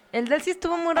 El del sí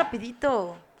estuvo muy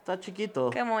rapidito. Está chiquito.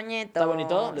 Qué moñito. ¿Está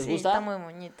bonito? ¿Les sí, gusta? está muy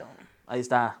moñito. Ahí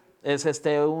está. Es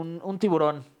un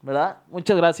tiburón, ¿verdad?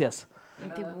 Muchas gracias.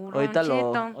 Un tiburón. Ahorita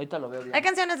lo veo bien. ¿Hay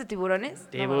canciones de tiburones?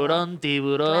 Tiburón,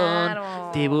 tiburón, Claro.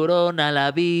 tiburón a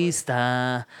la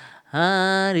vista.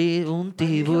 Un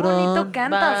tiburón bonito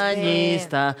cantas,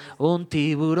 bañista, un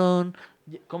tiburón.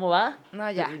 ¿Cómo va? No,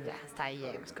 ya, está ahí,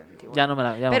 llegamos con el tiburón. Ya no me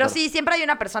la. ya me Pero acuerdo. sí, siempre hay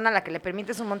una persona a la que le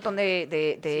permites un montón Sí,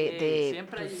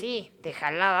 siempre pues hay. sí, de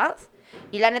jaladas.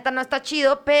 Y la neta no está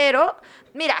chido, pero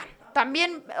mira,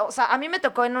 también, o sea, a mí me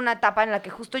tocó en una etapa en la que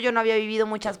justo yo no había vivido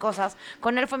muchas cosas.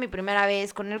 Con él fue mi primera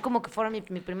vez, con él como que fue mi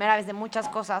primera vez de muchas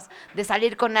cosas, de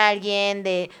salir con alguien,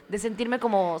 de sentirme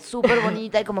como súper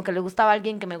bonita y como que le gustaba a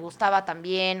alguien que me gustaba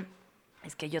también.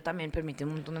 Es que yo también permití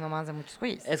un montón de mamadas de muchos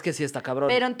güeyes. Es que sí está cabrón.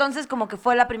 Pero entonces como que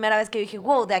fue la primera vez que dije,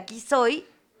 wow, de aquí soy.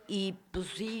 Y pues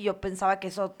sí, yo pensaba que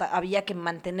eso había que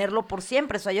mantenerlo por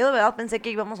siempre. O sea, yo de verdad pensé que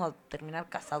íbamos a terminar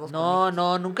casados. No,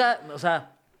 nunca, o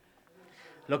sea,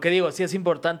 lo que digo, sí es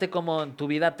importante como en tu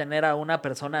vida tener a una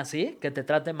persona así, que te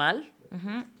trate mal,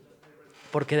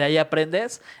 porque de ahí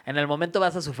aprendes. En el momento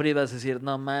vas a sufrir, vas a decir,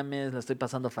 no mames, la estoy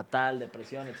pasando fatal,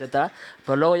 depresión, etcétera.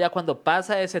 Pero luego ya cuando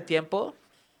pasa ese tiempo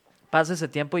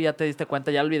y ya te diste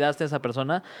cuenta, ya olvidaste a esa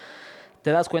persona,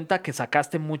 te das cuenta que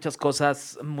sacaste muchas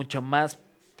cosas mucho más,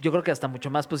 yo creo que hasta mucho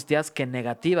más positivas que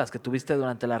negativas que tuviste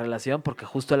durante la relación, porque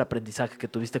justo el aprendizaje que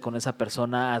tuviste con esa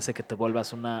persona hace que te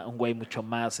vuelvas un güey mucho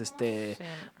más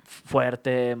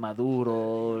fuerte,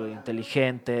 maduro,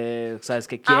 inteligente, sabes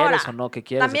qué quieres Ahora, o no qué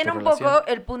quieres. También de tu un relación. poco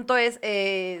el punto es,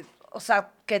 o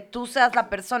sea, que tú seas la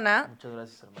persona Muchas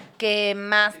gracias, hermano. que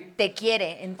más te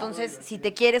quiere. Entonces, si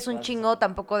te quieres un chingo,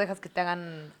 tampoco dejas que te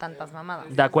hagan tantas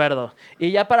mamadas. De acuerdo.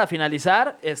 Y ya para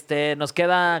finalizar, nos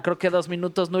queda creo que 2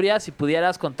 minutos, Nuria, si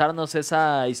pudieras contarnos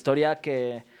esa historia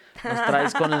que nos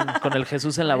traes con el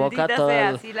Jesús en la boca. Maldita Todo sea,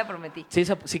 el- sí la prometí. Sí,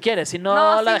 si quieres, si no,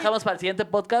 No, la sí. dejamos para el siguiente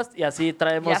podcast y así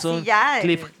traemos Y así un ya,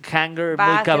 cliffhanger Va,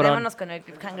 muy cabrón. quedémonos con el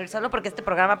cliffhanger, solo porque este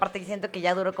programa aparte siento que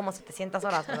ya duró como 700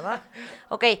 horas, ¿verdad?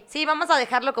 Ok, sí, vamos a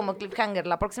dejarlo como cliffhanger.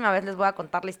 La próxima vez les voy a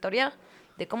contar la historia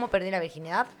de cómo perdí la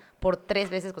virginidad por 3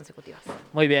 veces consecutivas.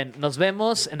 Muy bien, nos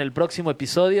vemos en el próximo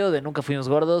episodio de Nunca Fuimos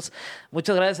Gordos.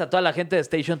 Muchas gracias a toda la gente de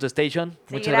Station to Station.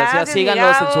 Sí, Muchas gracias. mi Síganos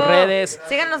en Gabo. sus redes.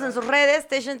 Síganos en sus redes,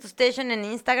 Station to Station en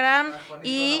Instagram. A Juanito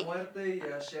Y La Muerte y a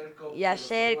los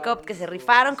Shercop tatuajes. que se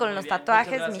rifaron con los bien, tatuajes.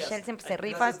 muchas gracias. Michelle siempre se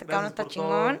rifa, Gracias, este cabrón está gracias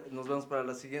por todo. chingón. Nos vemos para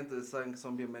la siguiente. Saben que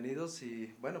son bienvenidos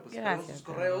y bueno, pues Gracias, esperamos sus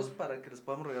correos para que les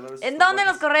podamos regalar esos ¿En dónde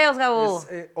los tatuajes. correos, Gabo?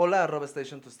 Es,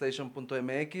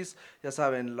 hola@stationtostation.mx. Ya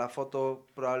saben, la foto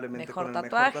probablemente Mejor con el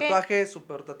tatuaje, mejor tatuaje,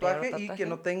 super tatuaje, peor y tatuaje. quien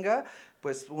no tenga,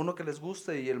 pues uno que les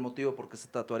guste y el motivo por qué se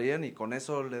tatuarían y con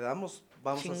eso le damos.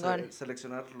 Vamos Chingón. a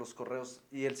seleccionar los correos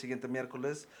y el siguiente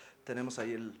miércoles tenemos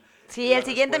ahí el... Sí, la el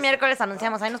siguiente respuesta. miércoles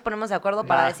anunciamos, ahí nos ponemos de acuerdo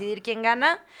para Va. decidir quién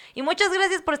gana. Y muchas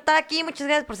gracias por estar aquí, muchas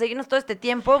gracias por seguirnos todo este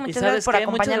tiempo, muchas ¿sabes gracias por qué?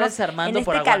 Muchas acompañarnos gracias, Armando, en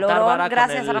por este aguantar calorón. vara con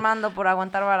Gracias, el- Armando, por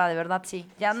aguantar vara, de verdad, sí.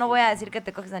 Ya no voy a decir que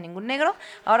te coges a ningún negro,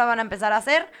 ahora van a empezar a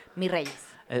ser mis reyes.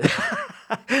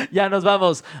 Ya nos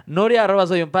vamos. Nuria,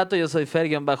 @soy un pato. Yo soy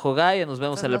Fer-Guy. Nos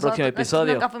vemos en el próximo Nosotros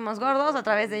episodio. Nunca fuimos gordos a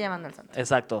través de Llamando al Santo.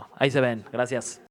 Exacto. Ahí se ven. Gracias.